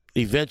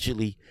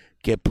eventually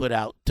get put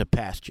out to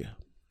pasture.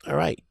 All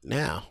right,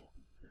 now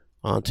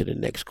on to the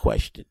next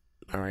question.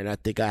 All right, I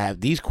think I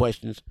have these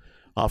questions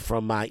are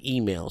from my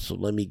email, so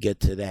let me get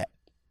to that.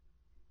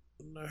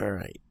 All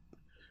right,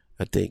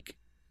 I think.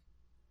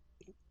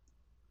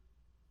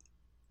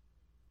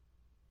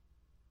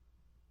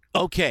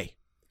 Okay,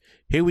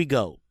 here we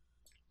go.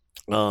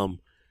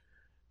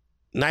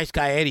 Nice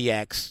guy Eddie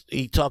Axe,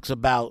 he talks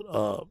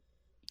about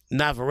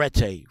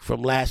Navarrete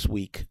from last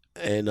week,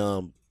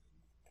 and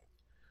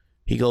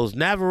he goes,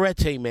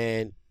 Navarrete,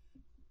 man,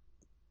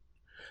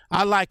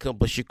 I like him,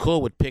 but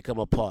Shakur would pick him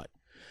apart.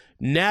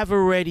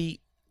 Navarrete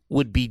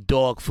would be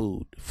dog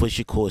food for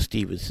Shakur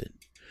Stevenson.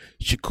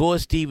 Shakur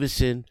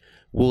Stevenson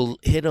will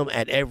hit him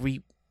at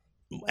every.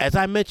 As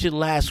I mentioned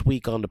last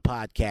week on the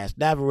podcast,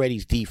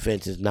 Navarrete's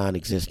defense is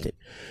non-existent.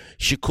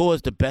 Shakur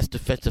is the best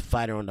defensive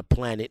fighter on the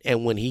planet,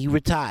 and when he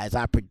retires,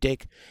 I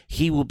predict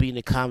he will be in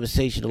the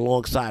conversation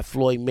alongside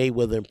Floyd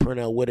Mayweather and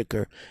Pernell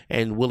Whitaker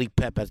and Willie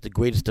Pep as the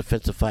greatest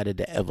defensive fighter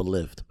that ever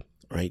lived,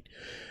 right?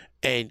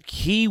 And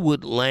he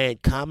would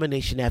land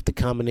combination after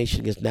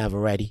combination against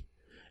Navarrete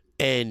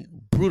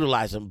and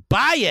brutalize him.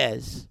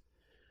 Baez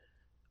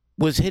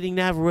was hitting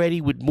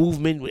Navarrete with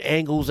movement, with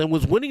angles, and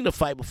was winning the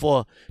fight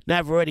before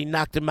Navarrete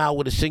knocked him out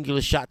with a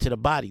singular shot to the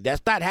body.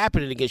 That's not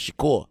happening against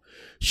Shakur.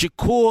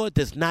 Shakur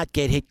does not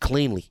get hit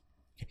cleanly.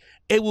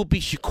 It will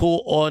be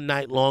Shakur all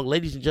night long.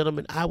 Ladies and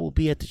gentlemen, I will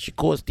be at the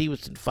Shakur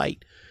Stevenson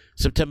fight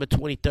September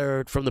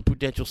 23rd from the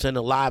Prudential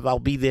Center live. I'll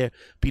be there.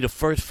 Be the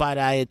first fight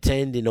I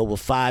attend in over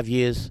 5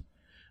 years.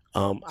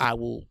 I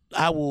will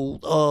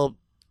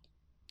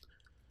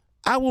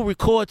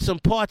record some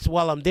parts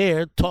while I'm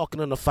there talking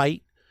on the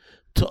fight.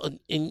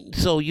 And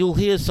so you'll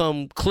hear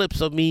some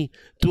clips of me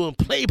doing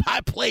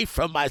play-by-play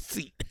from my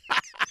seat.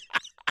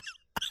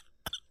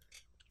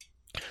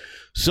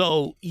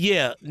 So,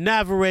 yeah,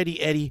 Navarrete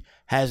Eddie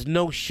has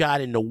no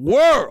shot in the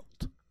world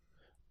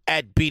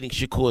at beating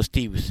Shakur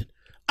Stevenson.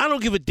 I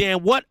don't give a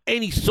damn what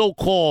any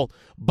so-called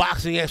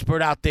boxing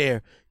expert out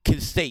there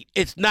can state.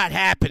 It's not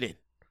happening.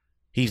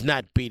 He's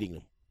not beating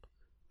him.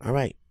 All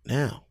right,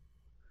 now,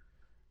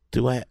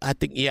 I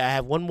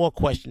have one more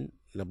question,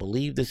 and I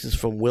believe this is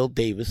from Will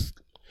Davis.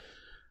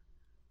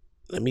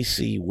 Let me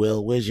see,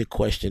 Will, where's your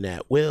question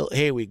at? Will,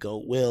 here we go.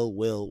 Will.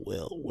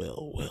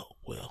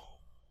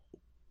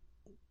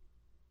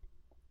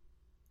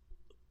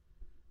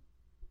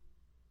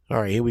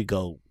 All right, here we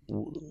go.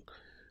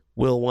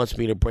 Will wants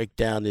me to break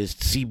down this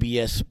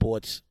CBS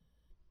Sports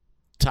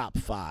top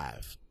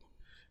 5.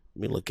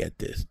 Let me look at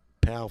this,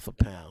 pound for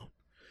pound.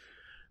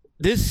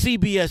 This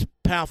CBS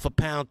pound for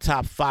pound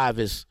top 5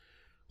 is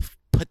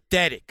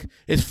pathetic.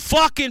 It's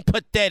fucking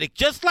pathetic.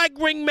 Just like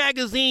Ring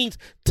Magazine's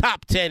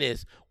top 10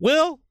 is.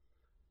 Will,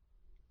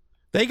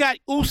 they got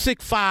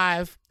Usyk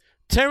 5,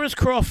 Terrence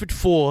Crawford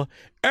 4,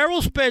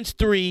 Errol Spence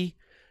 3,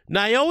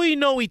 Naoya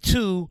Inoue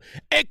 2,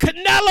 and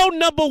Canelo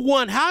number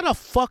 1. How the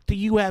fuck do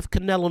you have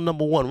Canelo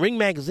number 1? Ring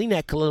Magazine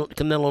had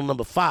Canelo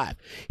number 5.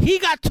 He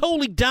got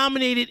totally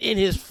dominated in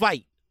his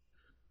fight.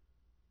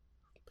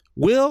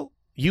 Will,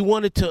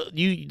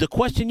 the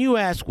question you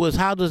asked was,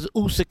 how does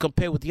Usyk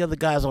compare with the other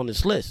guys on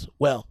this list?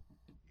 Well,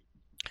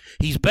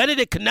 he's better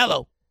than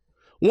Canelo.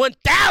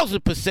 1,000%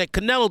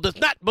 Canelo does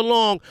not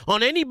belong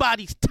on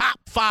anybody's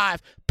top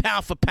 5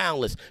 pound for pound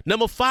list.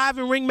 Number 5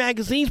 in Ring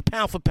Magazine's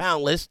pound for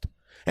pound list.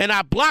 And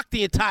I blocked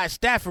the entire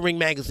staff of Ring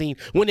Magazine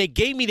when they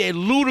gave me their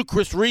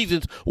ludicrous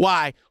reasons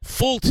why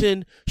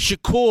Fulton,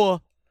 Shakur,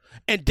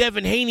 and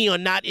Devin Haney are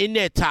not in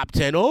their top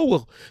 10. Oh,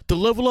 well, the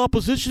level of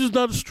opposition is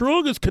not as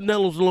strong as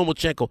Canelo's and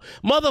Lomachenko.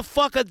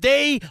 Motherfucker,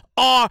 they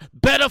are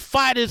better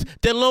fighters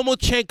than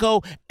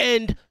Lomachenko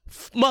and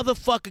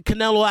motherfucker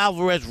Canelo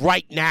Alvarez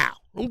right now.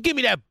 Don't give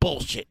me that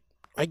bullshit.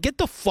 Right? Get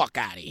the fuck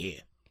out of here.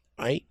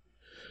 Right?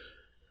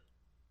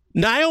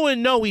 Naoya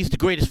Inoue is the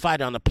greatest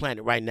fighter on the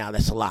planet right now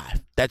that's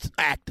alive, that's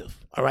active.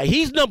 All right?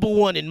 He's number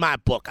 1 in my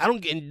book.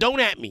 Don't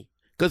at me,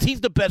 because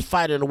he's the best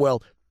fighter in the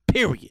world,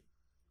 period.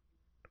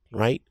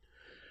 Right?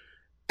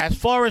 As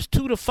far as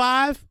 2 to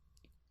 5,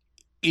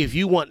 if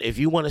you want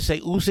to say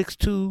Usyk's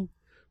 2,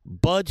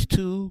 Bud's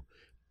 2,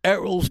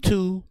 Errol's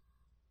 2,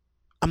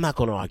 I'm not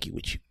going to argue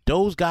with you.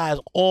 Those guys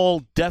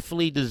all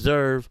definitely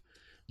deserve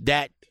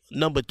that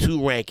number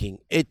 2 ranking.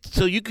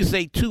 So you can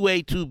say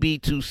 2A, 2B,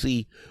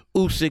 2C,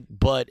 Usyk,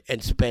 Bud,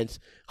 and Spence.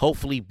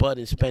 Hopefully Bud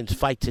and Spence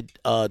fight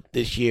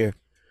this year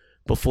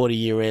before the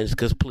year ends,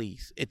 because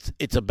please,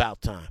 it's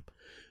about time.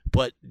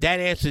 But that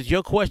answers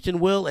your question,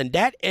 Will, and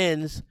that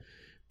ends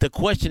the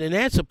question and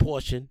answer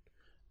portion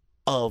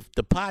of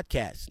the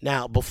podcast.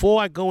 Now, before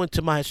I go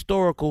into my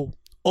historical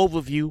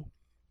overview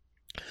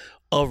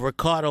of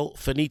Ricardo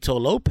Finito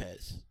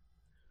Lopez,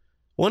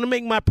 want to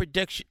make my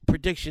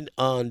prediction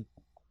on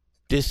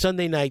this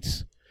Sunday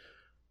night's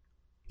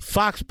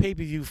Fox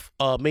pay-per-view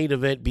main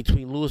event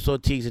between Luis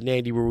Ortiz and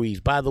Andy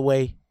Ruiz. By the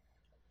way,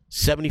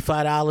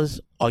 $75?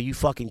 Are you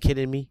fucking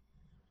kidding me?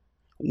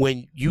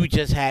 When you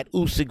just had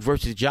Usyk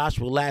versus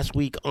Joshua last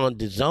week on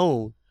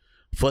DAZN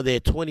for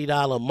their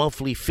 $20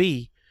 monthly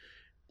fee,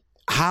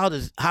 how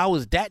is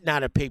that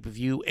not a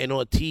pay-per-view? And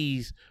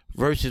Ortiz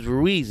versus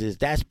Ruiz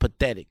that's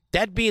pathetic.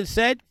 That being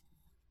said,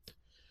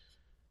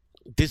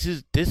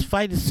 this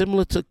fight is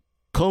similar to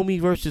Comey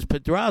versus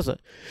Pedraza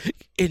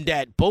in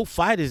that both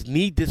fighters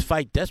need this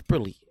fight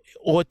desperately.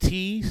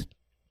 Ortiz,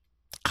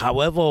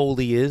 however old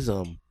he is,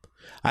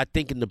 I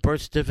think in the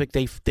birth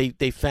certificate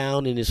they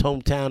found in his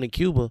hometown in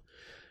Cuba,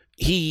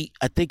 I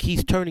think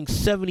he's turning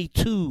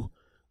 72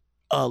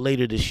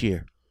 later this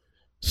year.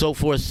 So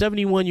for a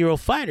 71-year-old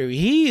fighter,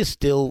 he is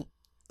still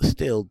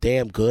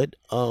damn good.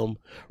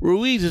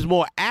 Ruiz is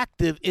more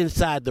active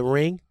inside the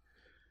ring.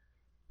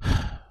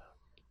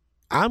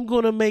 I've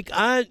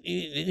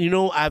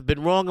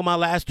been wrong on my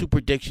last two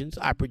predictions.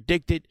 I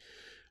predicted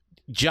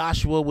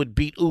Joshua would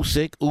beat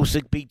Usyk.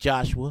 Usyk beat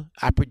Joshua.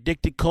 I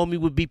predicted Comey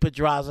would beat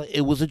Pedraza.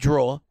 It was a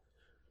draw.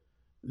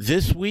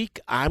 This week,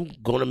 I'm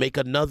going to make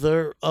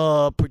another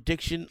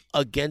prediction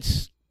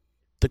against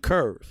the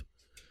curve,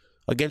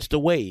 against the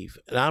wave.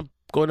 And I'm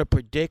going to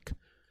predict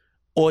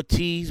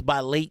Ortiz by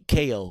late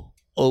KO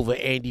over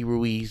Andy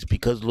Ruiz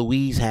because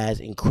Ruiz has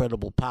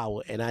incredible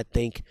power, and I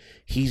think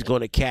he's going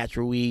to catch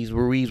Ruiz.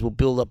 Ruiz will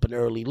build up an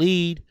early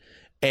lead,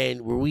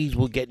 and Ruiz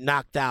will get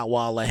knocked out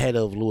while ahead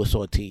of Luis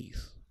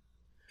Ortiz.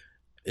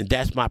 And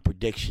that's my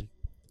prediction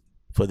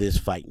for this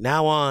fight.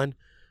 Now on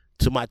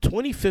to my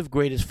 25th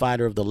greatest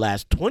fighter of the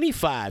last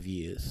 25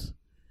 years,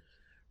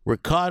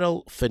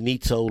 Ricardo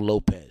Finito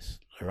Lopez.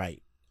 All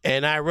right.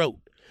 And I wrote,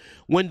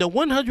 when the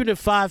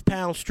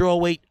 105-pound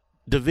strawweight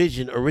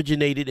division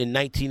originated in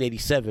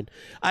 1987,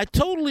 I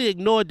totally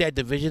ignored that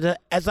division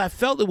as I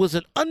felt it was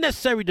an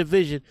unnecessary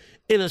division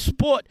in a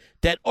sport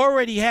that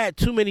already had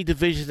too many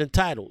divisions and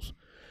titles.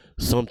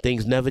 Some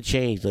things never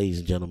change, ladies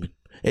and gentlemen.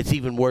 It's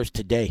even worse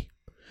today.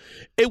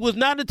 It was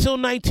not until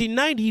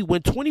 1990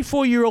 when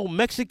 24-year-old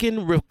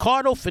Mexican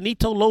Ricardo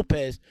Finito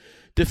Lopez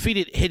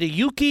defeated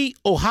Hideyuki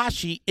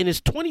Ohashi in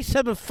his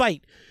 27th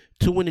fight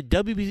to win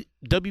the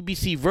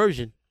WBC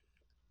version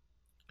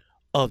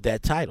of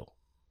that title.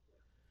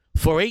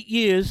 For 8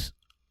 years,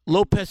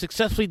 Lopez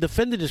successfully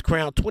defended his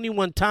crown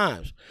 21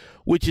 times,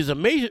 which is a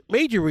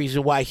major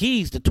reason why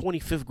he's the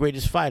 25th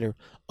greatest fighter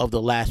of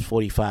the last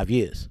 45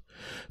 years.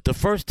 The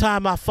first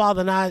time my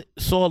father and I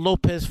saw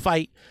Lopez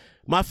fight,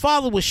 my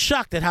father was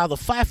shocked at how the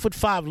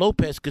 5'5"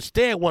 Lopez could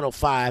stay at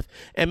 105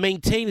 and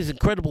maintain his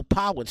incredible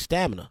power and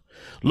stamina.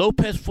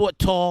 Lopez fought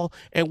tall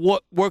and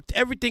worked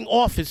everything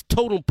off his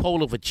totem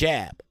pole of a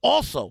jab.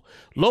 Also,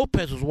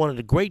 Lopez was one of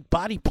the great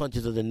body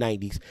punchers of the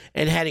 90s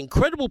and had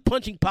incredible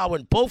punching power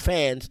in both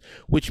hands,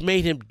 which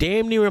made him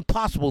damn near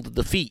impossible to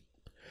defeat.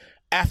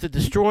 After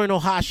destroying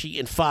Ohashi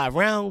in 5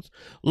 rounds,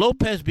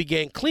 Lopez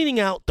began cleaning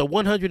out the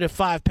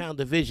 105-pound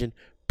division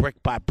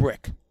brick by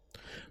brick.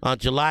 On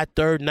July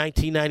 3rd,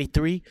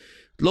 1993,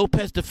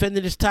 Lopez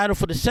defended his title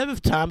for the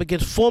 7th time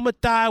against former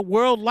Thai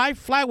World Light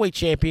Flyweight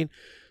Champion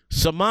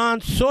Saman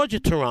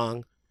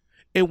Sorjaturong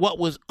in what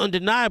was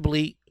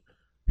undeniably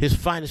his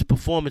finest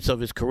performance of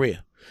his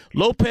career.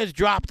 Lopez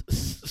dropped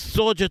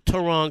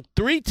Sorjaturong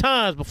 3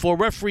 times before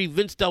referee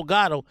Vince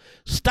Delgado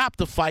stopped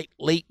the fight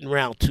late in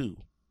round 2.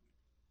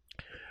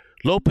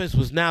 Lopez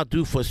was now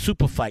due for a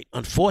super fight.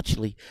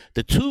 Unfortunately,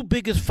 the two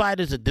biggest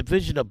fighters a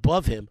division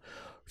above him,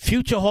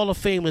 future Hall of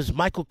Famers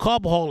Michael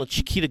Carbajal and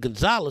Chiquita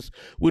Gonzalez,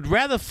 would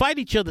rather fight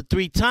each other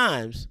 3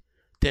 times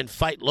than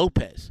fight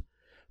Lopez.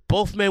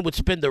 Both men would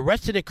spend the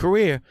rest of their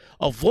career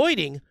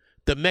avoiding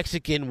the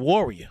Mexican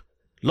warrior.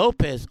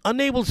 Lopez,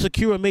 unable to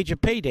secure a major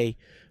payday,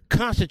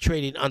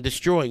 concentrated on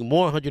destroying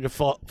more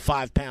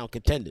 105-pound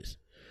contenders.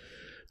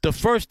 The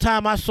first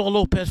time I saw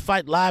Lopez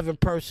fight live in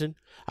person,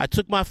 I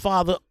took my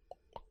father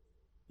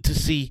to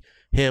see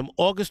him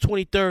August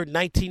 23rd,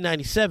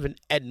 1997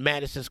 at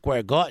Madison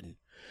Square Garden.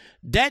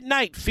 That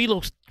night,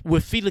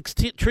 with Felix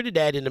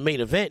Trinidad in the main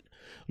event,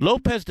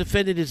 Lopez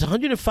defended his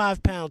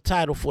 105-pound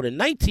title for the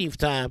 19th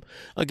time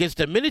against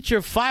the miniature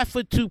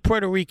 5'2"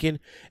 Puerto Rican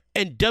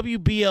and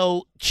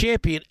WBO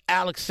champion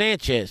Alex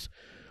Sanchez.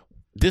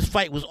 This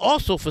fight was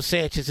also for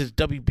Sanchez's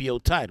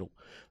WBO title.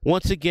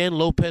 Once again,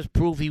 Lopez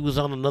proved he was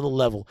on another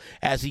level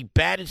as he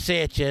battered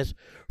Sanchez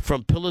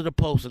from pillar to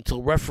post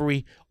until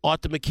referee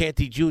Arthur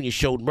McCanty Jr.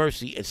 showed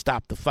mercy and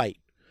stopped the fight.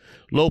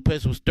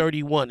 Lopez was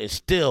 31 and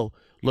still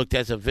looked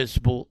as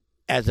invincible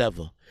as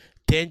ever.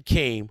 Then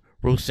came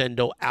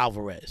Rosendo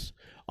Alvarez.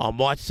 On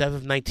March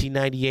 7,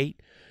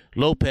 1998,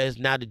 Lopez,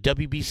 now the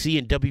WBC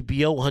and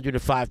WBO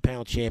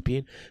 105-pound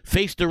champion,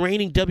 faced the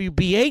reigning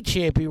WBA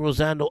champion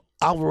Rosendo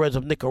Alvarez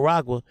of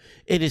Nicaragua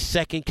in his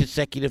second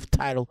consecutive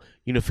title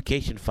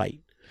unification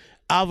fight.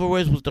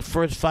 Alvarez was the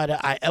first fighter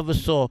I ever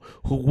saw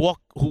who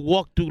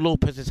walked through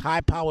Lopez's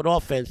high-powered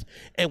offense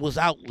and was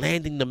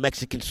outlanding the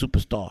Mexican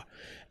superstar.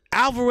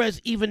 Alvarez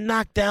even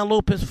knocked down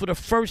Lopez for the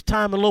first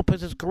time in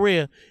Lopez's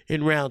career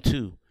in round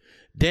 2.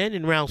 Then,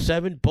 in round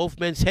 7, both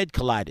men's head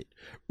collided,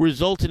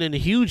 resulting in a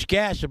huge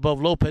gash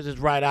above Lopez's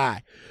right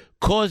eye,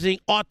 causing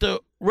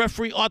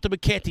referee Arthur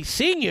McCarthy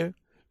Sr.,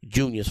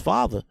 Jr.'s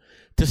father,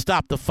 to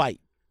stop the fight.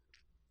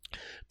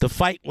 The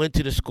fight went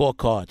to the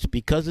scorecards.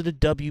 Because of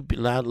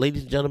the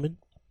ladies and gentlemen,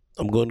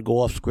 I'm going to go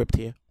off script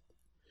here.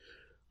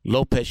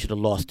 Lopez should have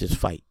lost this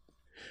fight.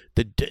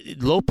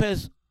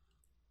 Lopez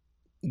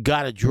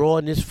got a draw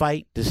in this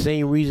fight, the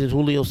same reason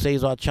Julio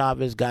Cesar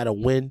Chavez got a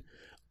win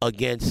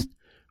against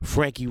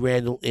Frankie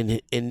Randall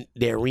in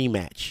their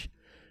rematch.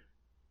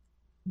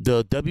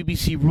 The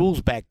WBC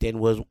rules back then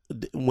was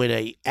when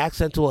a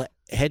accidental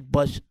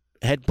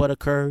headbutt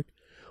occurred,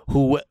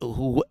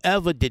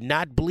 whoever did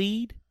not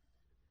bleed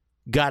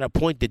got a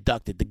point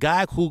deducted. The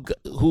guy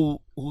who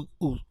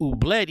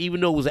bled,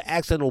 even though it was an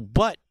accidental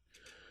butt,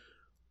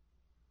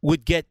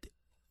 would get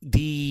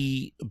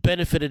the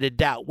benefit of the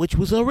doubt, which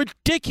was a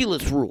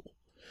ridiculous rule.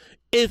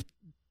 If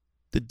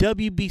the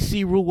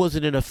WBC rule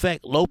wasn't in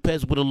effect,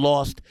 Lopez would have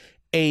lost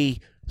a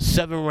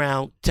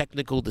 7-round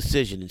technical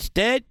decision.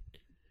 Instead,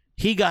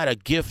 he got a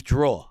gift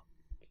draw.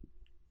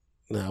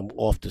 Now I'm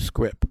off the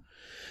script.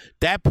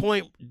 That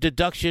point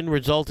deduction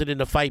resulted in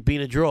the fight being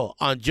a draw.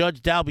 On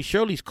Judge Dalby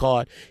Shirley's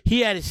card,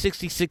 he had it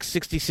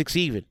 66-66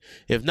 even.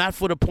 If not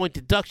for the point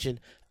deduction,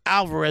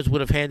 Alvarez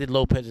would have handed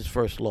Lopez his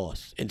first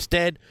loss.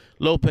 Instead,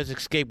 Lopez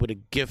escaped with a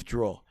gift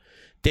draw.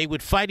 They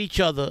would fight each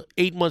other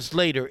 8 months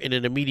later in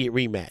an immediate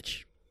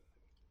rematch.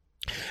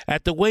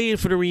 At the weigh-in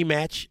for the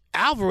rematch,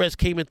 Alvarez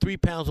came in 3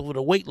 pounds over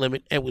the weight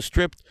limit and was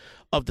stripped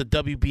of the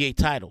WBA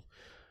title.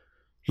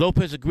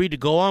 Lopez agreed to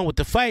go on with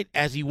the fight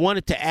as he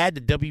wanted to add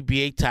the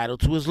WBA title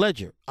to his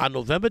ledger. On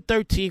November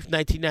 13,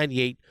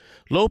 1998,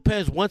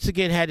 Lopez once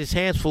again had his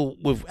hands full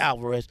with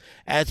Alvarez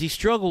as he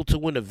struggled to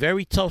win a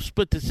very tough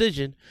split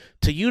decision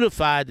to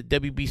unify the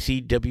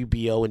WBC,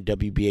 WBO, and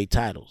WBA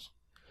titles.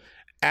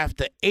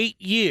 After 8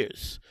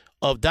 years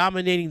of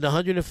dominating the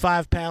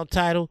 105-pound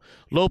title,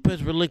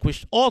 Lopez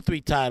relinquished all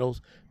 3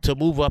 titles to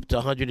move up to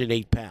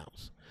 108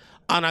 pounds.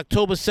 On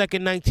October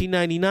 2nd,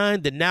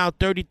 1999, the now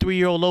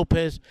 33-year-old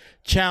Lopez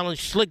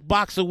challenged slick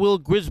boxer Will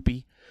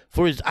Grisby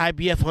for his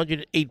IBF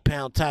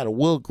 108-pound title.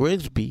 Will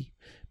Grisby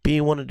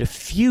being one of the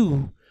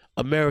few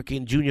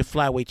American junior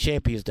flyweight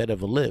champions that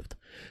ever lived.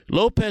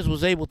 Lopez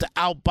was able to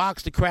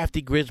outbox the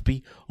crafty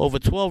Grisby over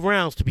 12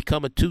 rounds to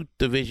become a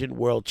 2-division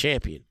world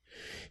champion.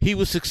 He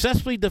would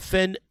successfully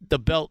defend the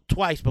belt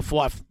twice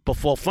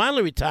before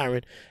finally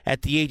retiring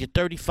at the age of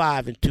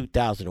 35 in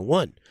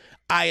 2001.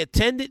 I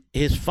attended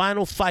his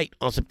final fight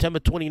on September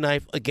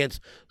 29th against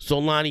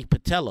Solani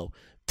Patello.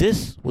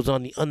 This was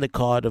on the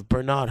undercard of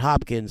Bernard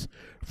Hopkins'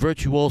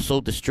 virtuoso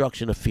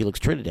destruction of Felix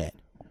Trinidad.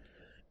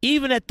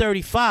 Even at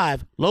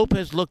 35,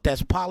 Lopez looked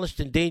as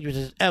polished and dangerous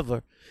as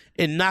ever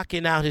in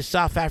knocking out his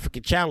South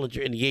African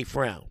challenger in the 8th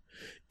round.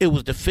 It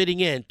was the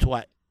fitting end to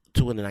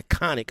an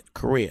iconic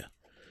career.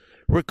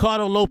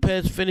 Ricardo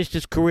Lopez finished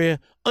his career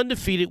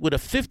undefeated with a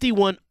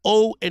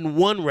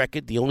 51-0-1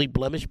 record, the only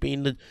blemish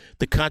being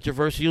the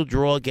controversial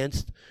draw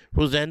against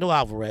Rosendo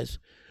Alvarez,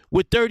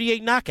 with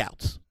 38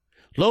 knockouts.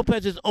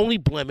 Lopez's only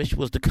blemish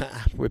was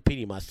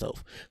repeating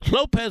myself.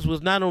 Lopez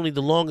was not only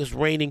the longest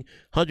reigning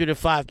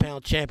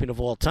 105-pound champion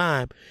of all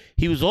time,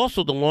 he was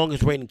also the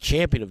longest reigning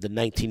champion of the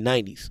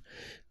 1990s.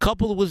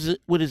 Coupled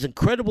with his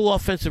incredible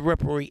offensive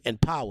repertoire and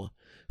power,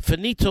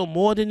 Finito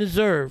more than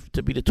deserved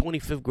to be the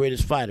 25th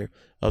greatest fighter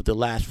of the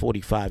last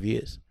 45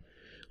 years.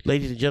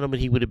 Ladies and gentlemen,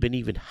 he would have been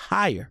even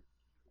higher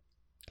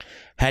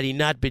had he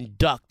not been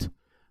ducked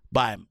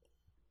by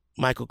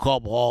Michael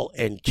Carbajal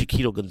and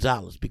Chiquito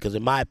Gonzalez, because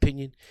in my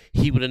opinion,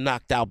 he would have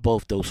knocked out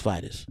both those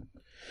fighters.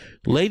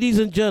 Ladies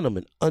and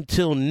gentlemen,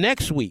 until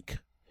next week,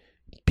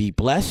 be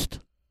blessed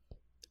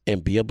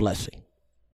and be a blessing.